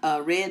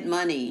Red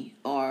Money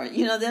or,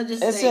 they'll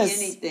just say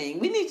anything.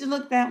 We need to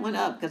look that one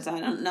up because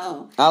I don't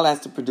know. I'll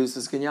ask the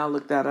producers, can y'all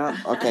look that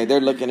up? Okay, they're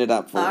looking it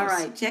up for us. All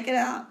right, check it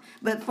out.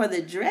 But for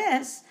the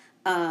dress,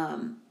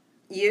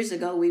 years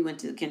ago we went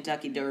to the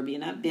Kentucky Derby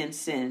and I've been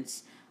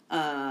since.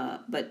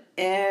 But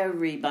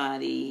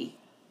everybody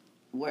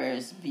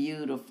wears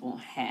beautiful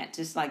hats.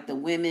 It's like the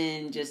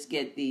women just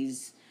get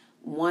these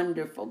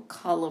wonderful,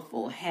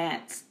 colorful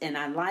hats. And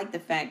I like the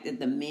fact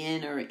that the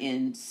men are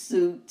in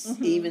suits,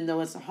 even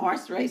though it's a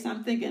horse race.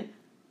 I'm thinking,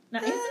 now,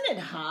 isn't it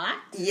hot?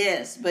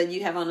 Yes, but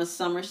you have on a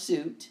summer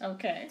suit.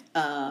 Okay.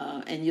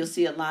 And you'll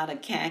see a lot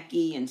of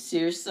khaki and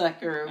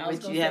seersucker,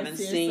 which you haven't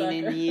seen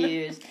in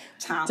years.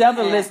 Tell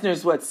the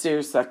listeners what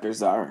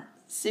seersuckers are.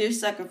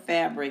 Seersucker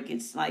fabric.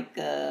 It's like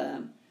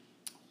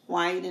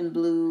white and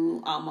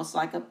blue, almost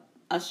like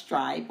a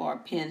stripe or a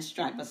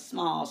pinstripe, a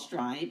small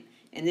stripe.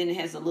 And then it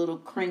has a little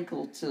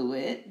crinkle to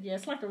it. Yeah,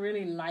 it's like a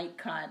really light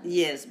cotton.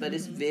 Yes, but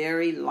it's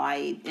very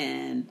light.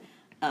 And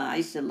I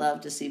used to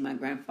love to see my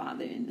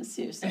grandfather in the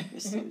seersucker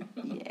suit.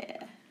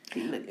 Yeah.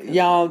 He looked good.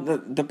 Y'all,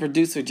 the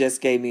producer just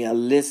gave me a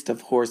list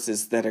of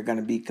horses that are going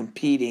to be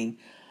competing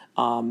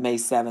May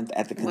 7th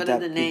at the Kentucky. What are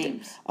the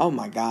names? Oh,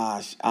 my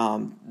gosh.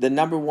 The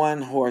number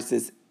one horse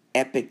is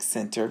Epic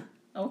Center.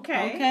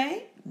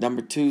 Okay.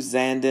 Number 2,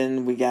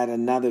 Zandon. We got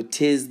another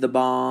Tiz the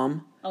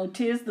Bomb. Oh,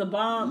 Tiz the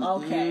Bomb.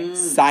 Okay.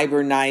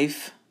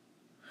 Cyberknife.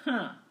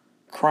 Huh.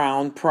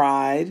 Crown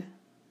Pride.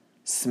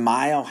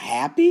 Smile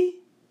Happy.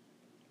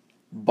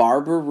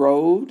 Barber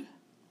Road.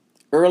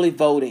 Early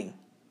Voting.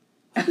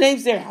 Who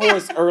names their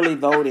horse Early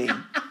Voting?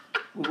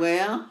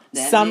 Well,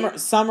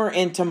 Summer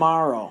and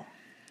Tomorrow.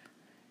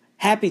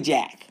 Happy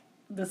Jack.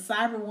 The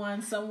cyber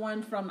one,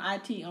 someone from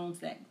IT owns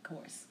that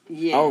course.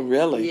 Yes. Oh,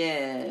 really?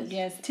 Yes.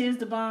 Yes, Tiz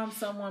the Bomb,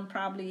 someone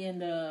probably in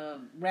the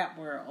rap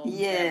world owns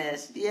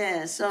Yes,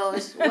 yes. So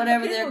it's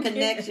whatever their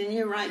connection.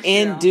 You're right.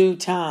 In Cheryl. due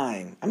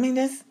time. I mean,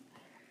 I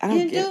don't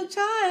In get. due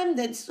time,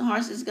 that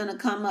horse is going to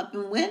come up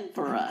and win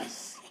for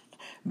us.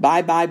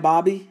 Bye,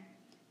 Bobby.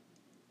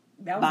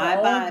 That was Bye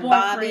an bye, old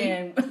Bobby.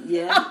 boyfriend.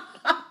 Yeah.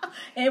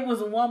 It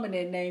was a woman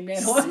that named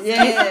that horse.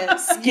 Yeah.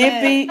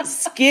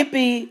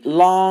 Skippy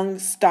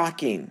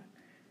Longstocking.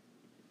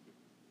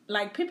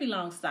 Like Pippi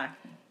Longstocking.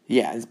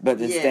 Yeah, but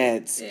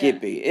instead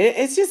Skippy.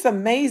 It's just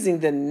amazing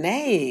the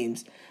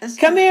names. That's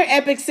Come here,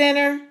 Epic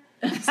Center.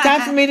 It's time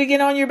for me to get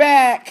on your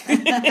back.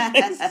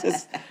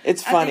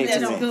 It's funny think to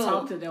They me. don't cool.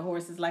 talk to their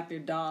horses like they're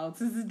dogs.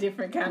 This is a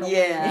different kind of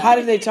Yeah. way. How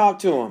do they talk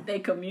to them? They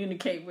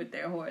communicate with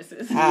their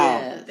horses. How?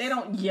 Yes. They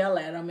don't yell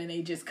at them and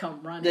they just come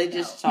running. They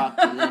just out.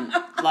 talk to them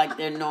like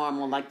they're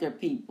normal, like they're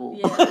people.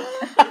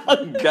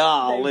 Yeah.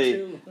 Golly. They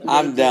do.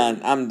 I'm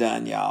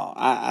done, y'all.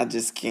 I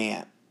just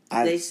can't.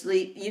 They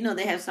sleep. You know,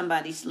 they have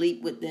somebody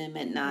sleep with them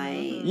at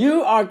night.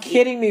 You are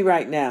kidding me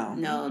right now.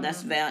 No,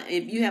 that's valid.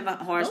 If you have a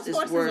horse Those that's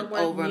horses worth are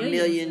worth over $1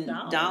 millions million,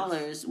 of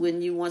dollars.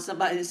 wouldn't you want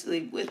somebody to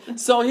sleep with them?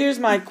 So here's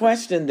my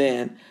question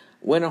then.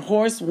 When a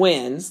horse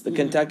wins the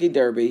Kentucky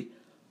Derby,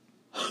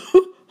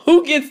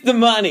 who gets the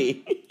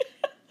money?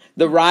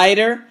 The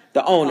rider?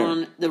 The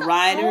owner? The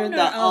rider,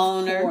 the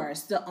owner. Of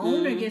course. The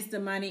owner gets the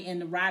money and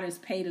the rider's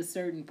paid a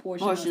certain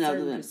portion or a of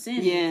certain them.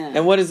 percentage. Yeah.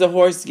 And what does the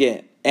horse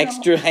get?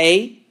 Extra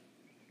hay?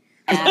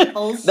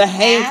 Apples. The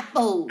hay-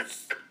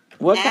 Apples.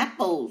 What?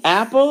 Apples.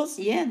 Apples?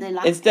 Yeah, they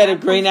like Instead of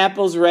apples. green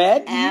apples,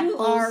 red? You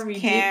are Apples,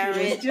 ridiculous.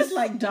 carrots. Just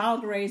like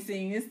dog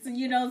racing. It's,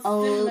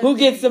 Oh. similar Who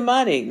gets the thing.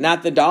 money?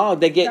 Not the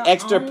dog. They get The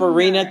extra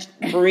owner.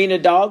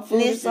 Purina dog food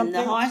or Listen, something?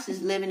 the horse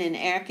is living in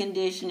air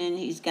conditioning.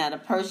 He's got a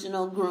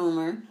personal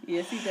groomer.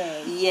 Yes, he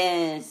does.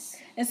 Yes.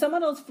 And some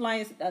of those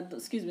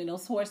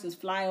those horses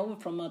fly over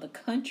from other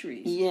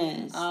countries.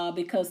 Yes.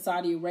 Because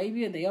Saudi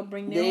Arabia, they'll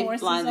bring their They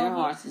horses fly their over.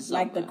 horses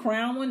like over. the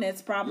Crown one,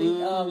 that's probably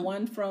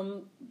one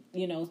from,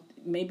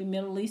 maybe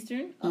Middle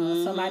Eastern.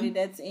 Somebody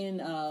that's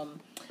in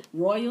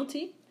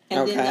royalty.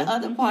 And then Okay. the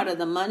other part of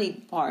the money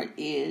part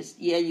is,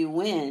 you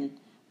win,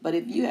 but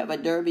if you have a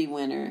Derby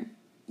winner,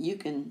 you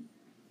can,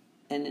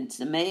 and it's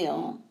a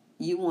male,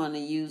 you want to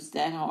use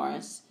that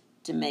horse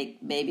to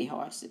make baby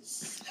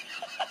horses.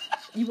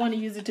 You want to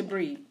use it to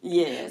breed.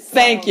 Yes.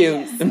 Thank you.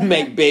 yes.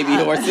 Make baby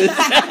horses.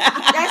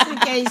 That's in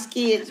case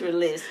kids were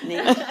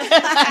listening.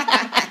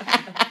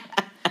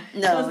 No,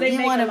 Because they you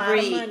make want a to lot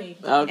breed. of money.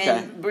 Okay.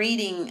 And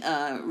breeding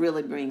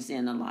really brings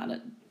in a lot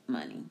of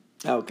money.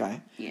 Okay.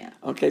 Yeah.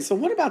 Okay, so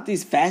what about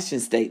these fashion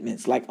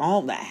statements? Like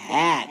all the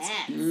hats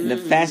and the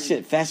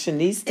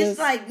fashionistas? It's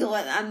like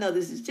going, I know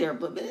this is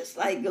terrible, but it's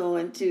like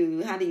going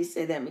to, how do you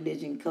say that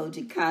religion,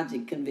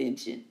 Kojic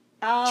convention?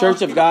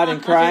 Church of God in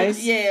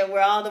Christ? Yeah,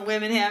 where all the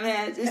women have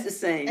hats. It's the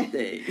same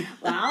thing.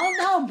 Well, I don't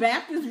know.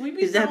 Baptists, we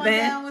be Is that throwing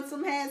bad? down with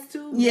some hats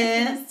too.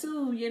 Yeah. Methodists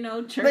too,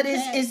 church But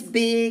hats. it's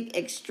big,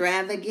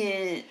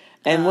 extravagant,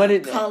 And what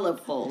it-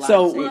 colorful. so-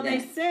 I'll say Well, they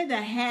that. said the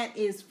hat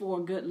is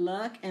for good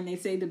luck, and they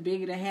say the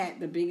bigger the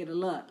hat, the bigger the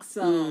luck.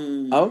 So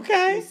you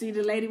Okay. see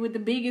the lady with the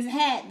biggest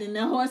hat, then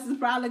the horse is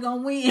probably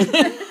gonna win.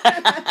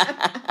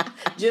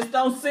 Just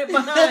don't sit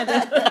behind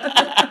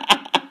her.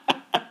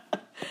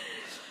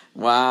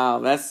 Wow,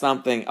 that's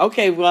something.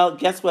 Okay, well,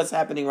 guess what's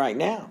happening right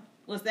now?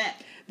 What's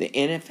that? The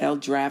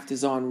NFL draft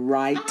is on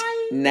right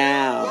I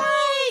now. know.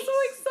 I'm so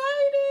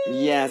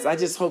excited. Yes, I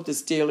just hope the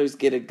Steelers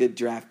get a good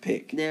draft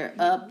pick. They're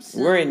up.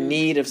 Soon. We're in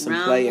need of some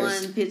Round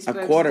players. one, Pittsburgh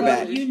A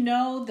quarterback.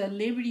 Steelers. The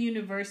Liberty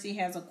University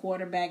has a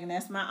quarterback, and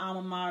that's my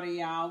alma mater,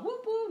 y'all.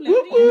 Whoop whoop, Whoop,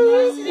 Liberty whoop,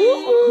 University.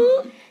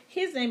 whoop, whoop.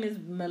 His name is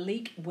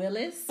Malik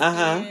Willis,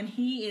 Uh-huh. and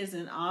he is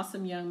an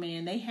awesome young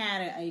man. They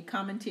had a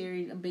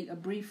commentary, a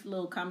brief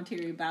little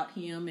commentary about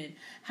him and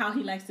how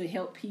he likes to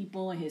help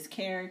people and his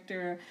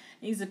character.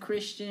 He's a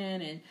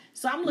Christian, and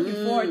so I'm looking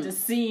forward to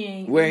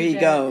seeing Where he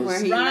goes.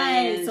 Where he right,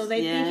 lands, so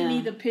they think he yeah.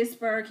 needs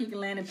Pittsburgh. He can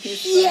land in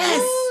Pittsburgh.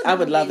 Yes, I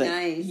would love That'd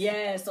it. be Nice.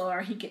 Yes,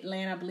 or he could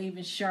land, I believe,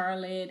 in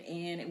Charlotte,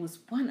 and it was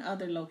one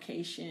other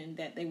location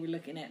that they were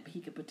looking at he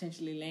could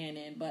potentially land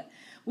in. But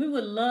we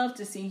would love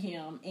to see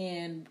him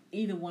in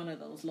either one of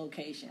those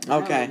locations.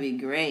 That Okay. would be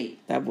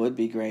great. That would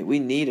be great. We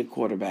need a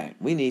quarterback.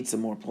 We need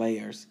some more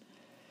players.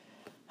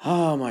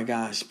 Oh my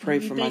gosh. Pray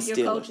you for my think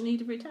your Steelers. coach need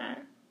to retire?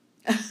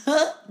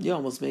 You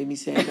almost made me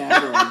say a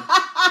bad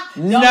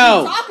word. We're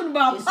No. talking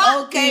about It's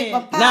pop okay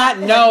then. for pop, Not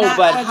no, not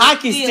but for the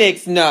hockey Steelers.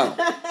 sticks, no.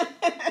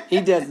 He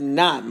does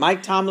not.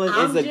 Mike Tomlin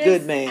is a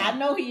good I man.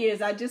 know he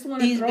is. I just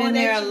want to He's throw been it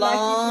there at a you like you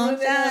long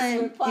threw it at us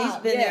time. with Pop. He's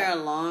been Yeah. there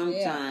a long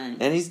Yeah. time.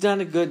 And he's done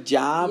a good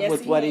job Yes,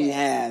 with he what he has.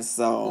 has.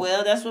 So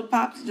Well, that's what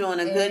Pop's doing,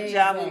 a good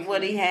job with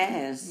what he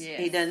has. Yes.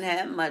 He doesn't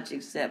have much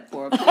except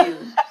for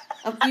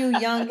a few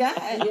young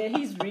guys. Yeah,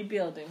 he's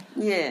rebuilding.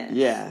 Yeah.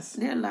 yes.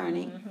 They're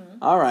learning.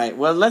 All right.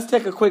 Well, let's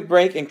take a quick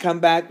break and come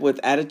back with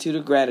Attitude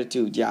of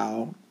Gratitude,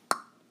 y'all.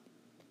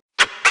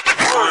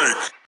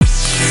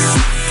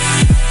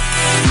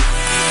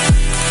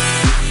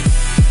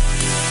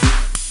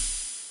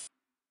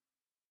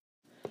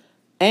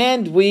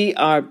 And we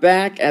are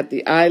back at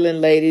the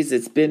island, ladies.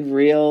 It's been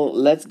real.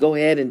 Let's go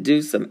ahead and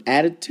do some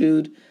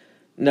attitude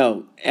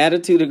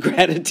of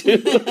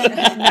gratitude.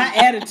 Not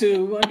attitude.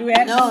 We want to do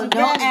attitude. No, of no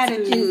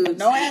gratitude. attitudes.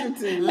 No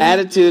attitude.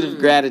 Attitude of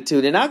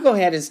gratitude. And I'll go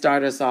ahead and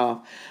start us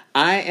off.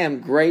 I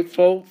am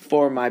grateful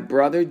for my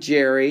brother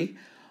Jerry,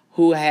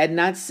 who I had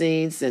not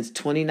seen since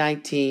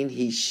 2019.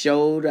 He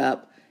showed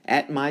up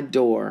at my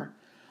door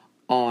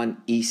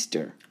on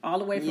Easter. All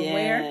the way from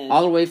where?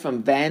 All the way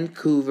from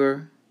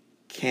Vancouver,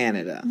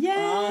 Canada. Yay.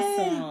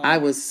 Awesome. I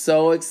was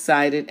so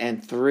excited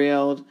and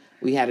thrilled.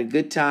 We had a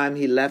good time.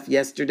 He left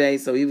yesterday,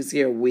 so he was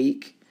here a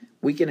week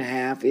and a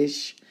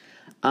half-ish.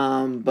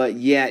 But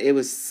yeah, it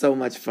was so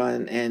much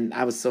fun, and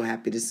I was so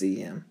happy to see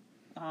him.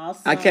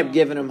 Awesome. I kept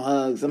giving him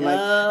hugs. I'm like,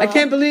 I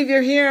can't believe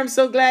you're here. I'm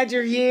so glad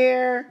you're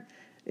here.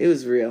 It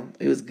was real.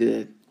 It was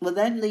good. Well,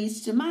 that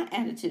leads to my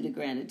attitude of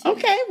gratitude.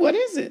 Okay, what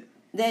is it?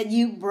 That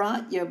you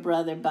brought your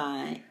brother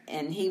by,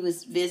 and he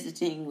was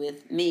visiting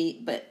with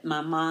me, but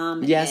my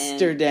mom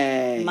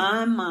Yesterday.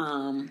 My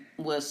mom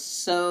was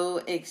so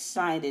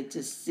excited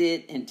to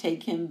sit and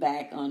take him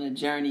back on a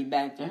journey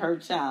back to her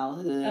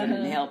childhood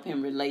and help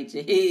him relate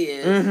to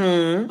his.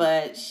 Mm-hmm.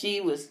 But she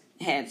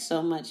had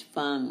so much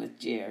fun with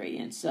Jerry,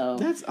 and so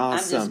that's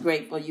awesome. I'm just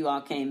grateful you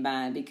all came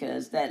by,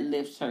 because that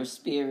lifts her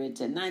spirit.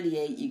 At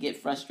 98, you get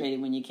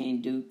frustrated when you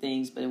can't do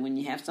things, but when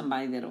you have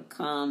somebody that'll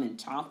come and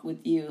talk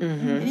with you,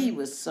 and he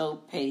was so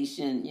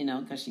patient,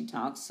 because she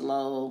talks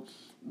slow,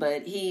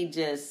 but he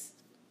just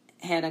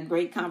had a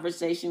great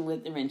conversation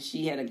with her, and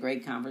she had a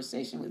great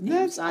conversation with him.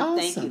 That's so I awesome.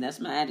 thank you. That's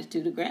my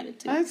attitude of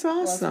gratitude. That's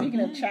awesome. Well, speaking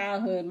of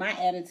childhood, my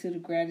attitude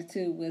of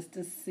gratitude was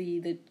to see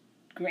the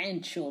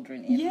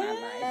grandchildren in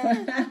my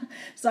life.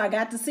 So I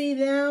got to see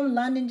them.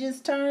 London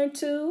just turned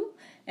 2.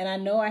 And I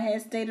know I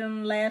had stated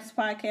on the last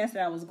podcast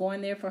that I was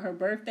going there for her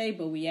birthday,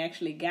 but we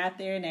actually got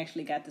there and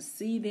actually got to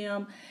see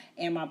them.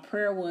 And my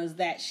prayer was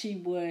that she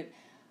would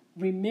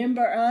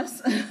remember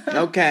us.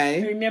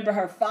 Okay. Remember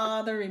her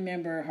father,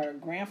 remember her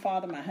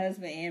grandfather, my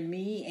husband, and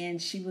me.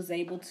 And she was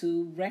able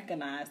to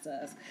recognize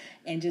us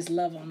and just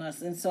love on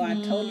us. And so I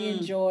totally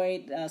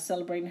enjoyed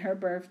celebrating her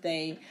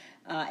birthday.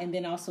 And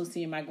then also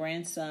seeing my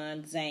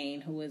grandson,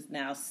 Zane, who is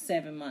now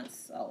 7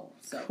 months old.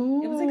 So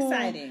cool. It was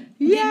exciting.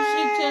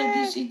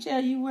 Did she tell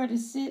you where to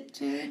sit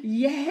too?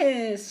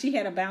 Yes. She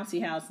had a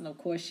bouncy house. And, of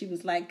course, she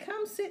was like,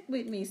 come sit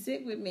with me.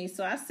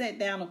 So I sat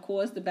down. Of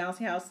course, the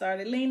bouncy house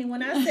started leaning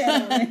when I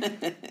sat on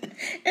it.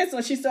 And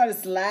so she started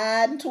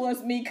sliding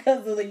towards me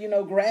because of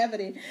the,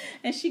 gravity.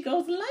 And she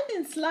goes,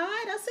 London,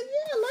 slide. I said,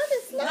 yeah,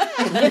 London,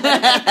 slide.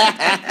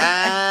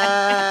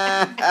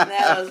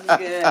 That was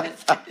good.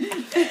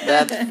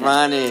 That's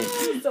funny.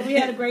 So we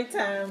had a great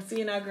time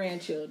seeing our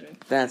grandchildren.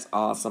 That's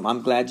awesome.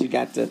 I'm glad you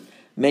got to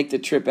make the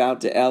trip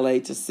out to LA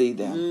to see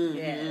them.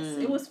 Yes,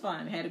 it was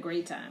fun. Had a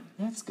great time.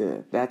 That's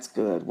good. That's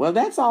good. Well,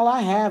 that's all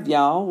I have,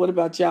 y'all. What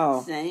about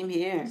y'all? Same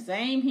here.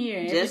 Same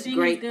here. Just Everything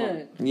grateful.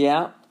 is good.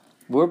 Yeah.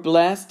 We're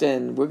blessed,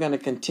 and we're going to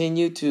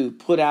continue to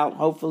put out,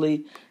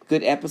 hopefully,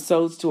 good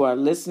episodes to our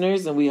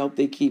listeners, and we hope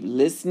they keep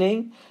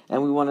listening.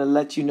 And we want to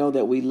let you know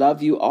that we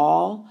love you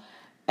all.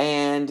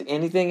 And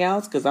anything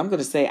else? Because I'm going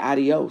to say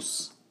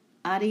adios.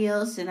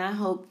 Adios, and I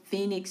hope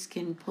Phoenix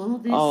can pull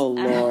this. Oh,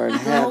 Lord.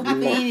 Go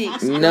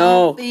Phoenix.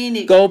 No. Go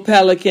Phoenix. Go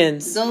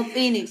Pelicans. Go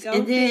Phoenix. Go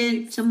and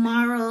Phoenix. then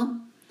tomorrow,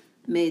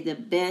 may the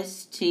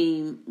best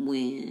team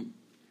win.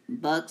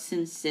 Bucks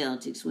and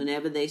Celtics,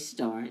 whenever they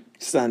start.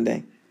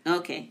 Sunday.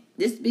 Okay.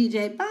 This is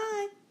BJ.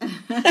 Bye.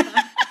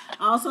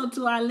 Also,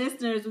 to our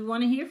listeners, we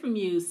want to hear from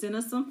you. Send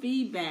us some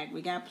feedback.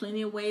 We got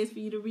plenty of ways for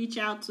you to reach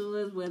out to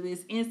us, whether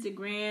it's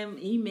Instagram,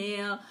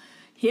 email,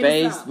 hit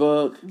us up.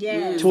 Facebook,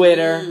 Yes.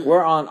 Twitter.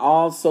 We're on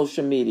all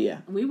social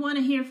media. We want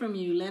to hear from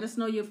you. Let us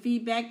know your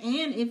feedback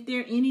and if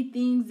there are any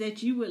things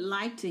that you would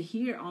like to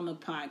hear on the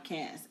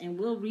podcast. And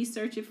we'll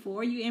research it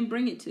for you and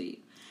bring it to you.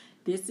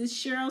 This is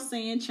Cheryl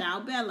saying, ciao,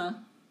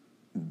 Bella.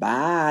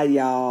 Bye,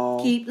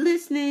 y'all. Keep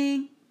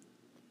listening.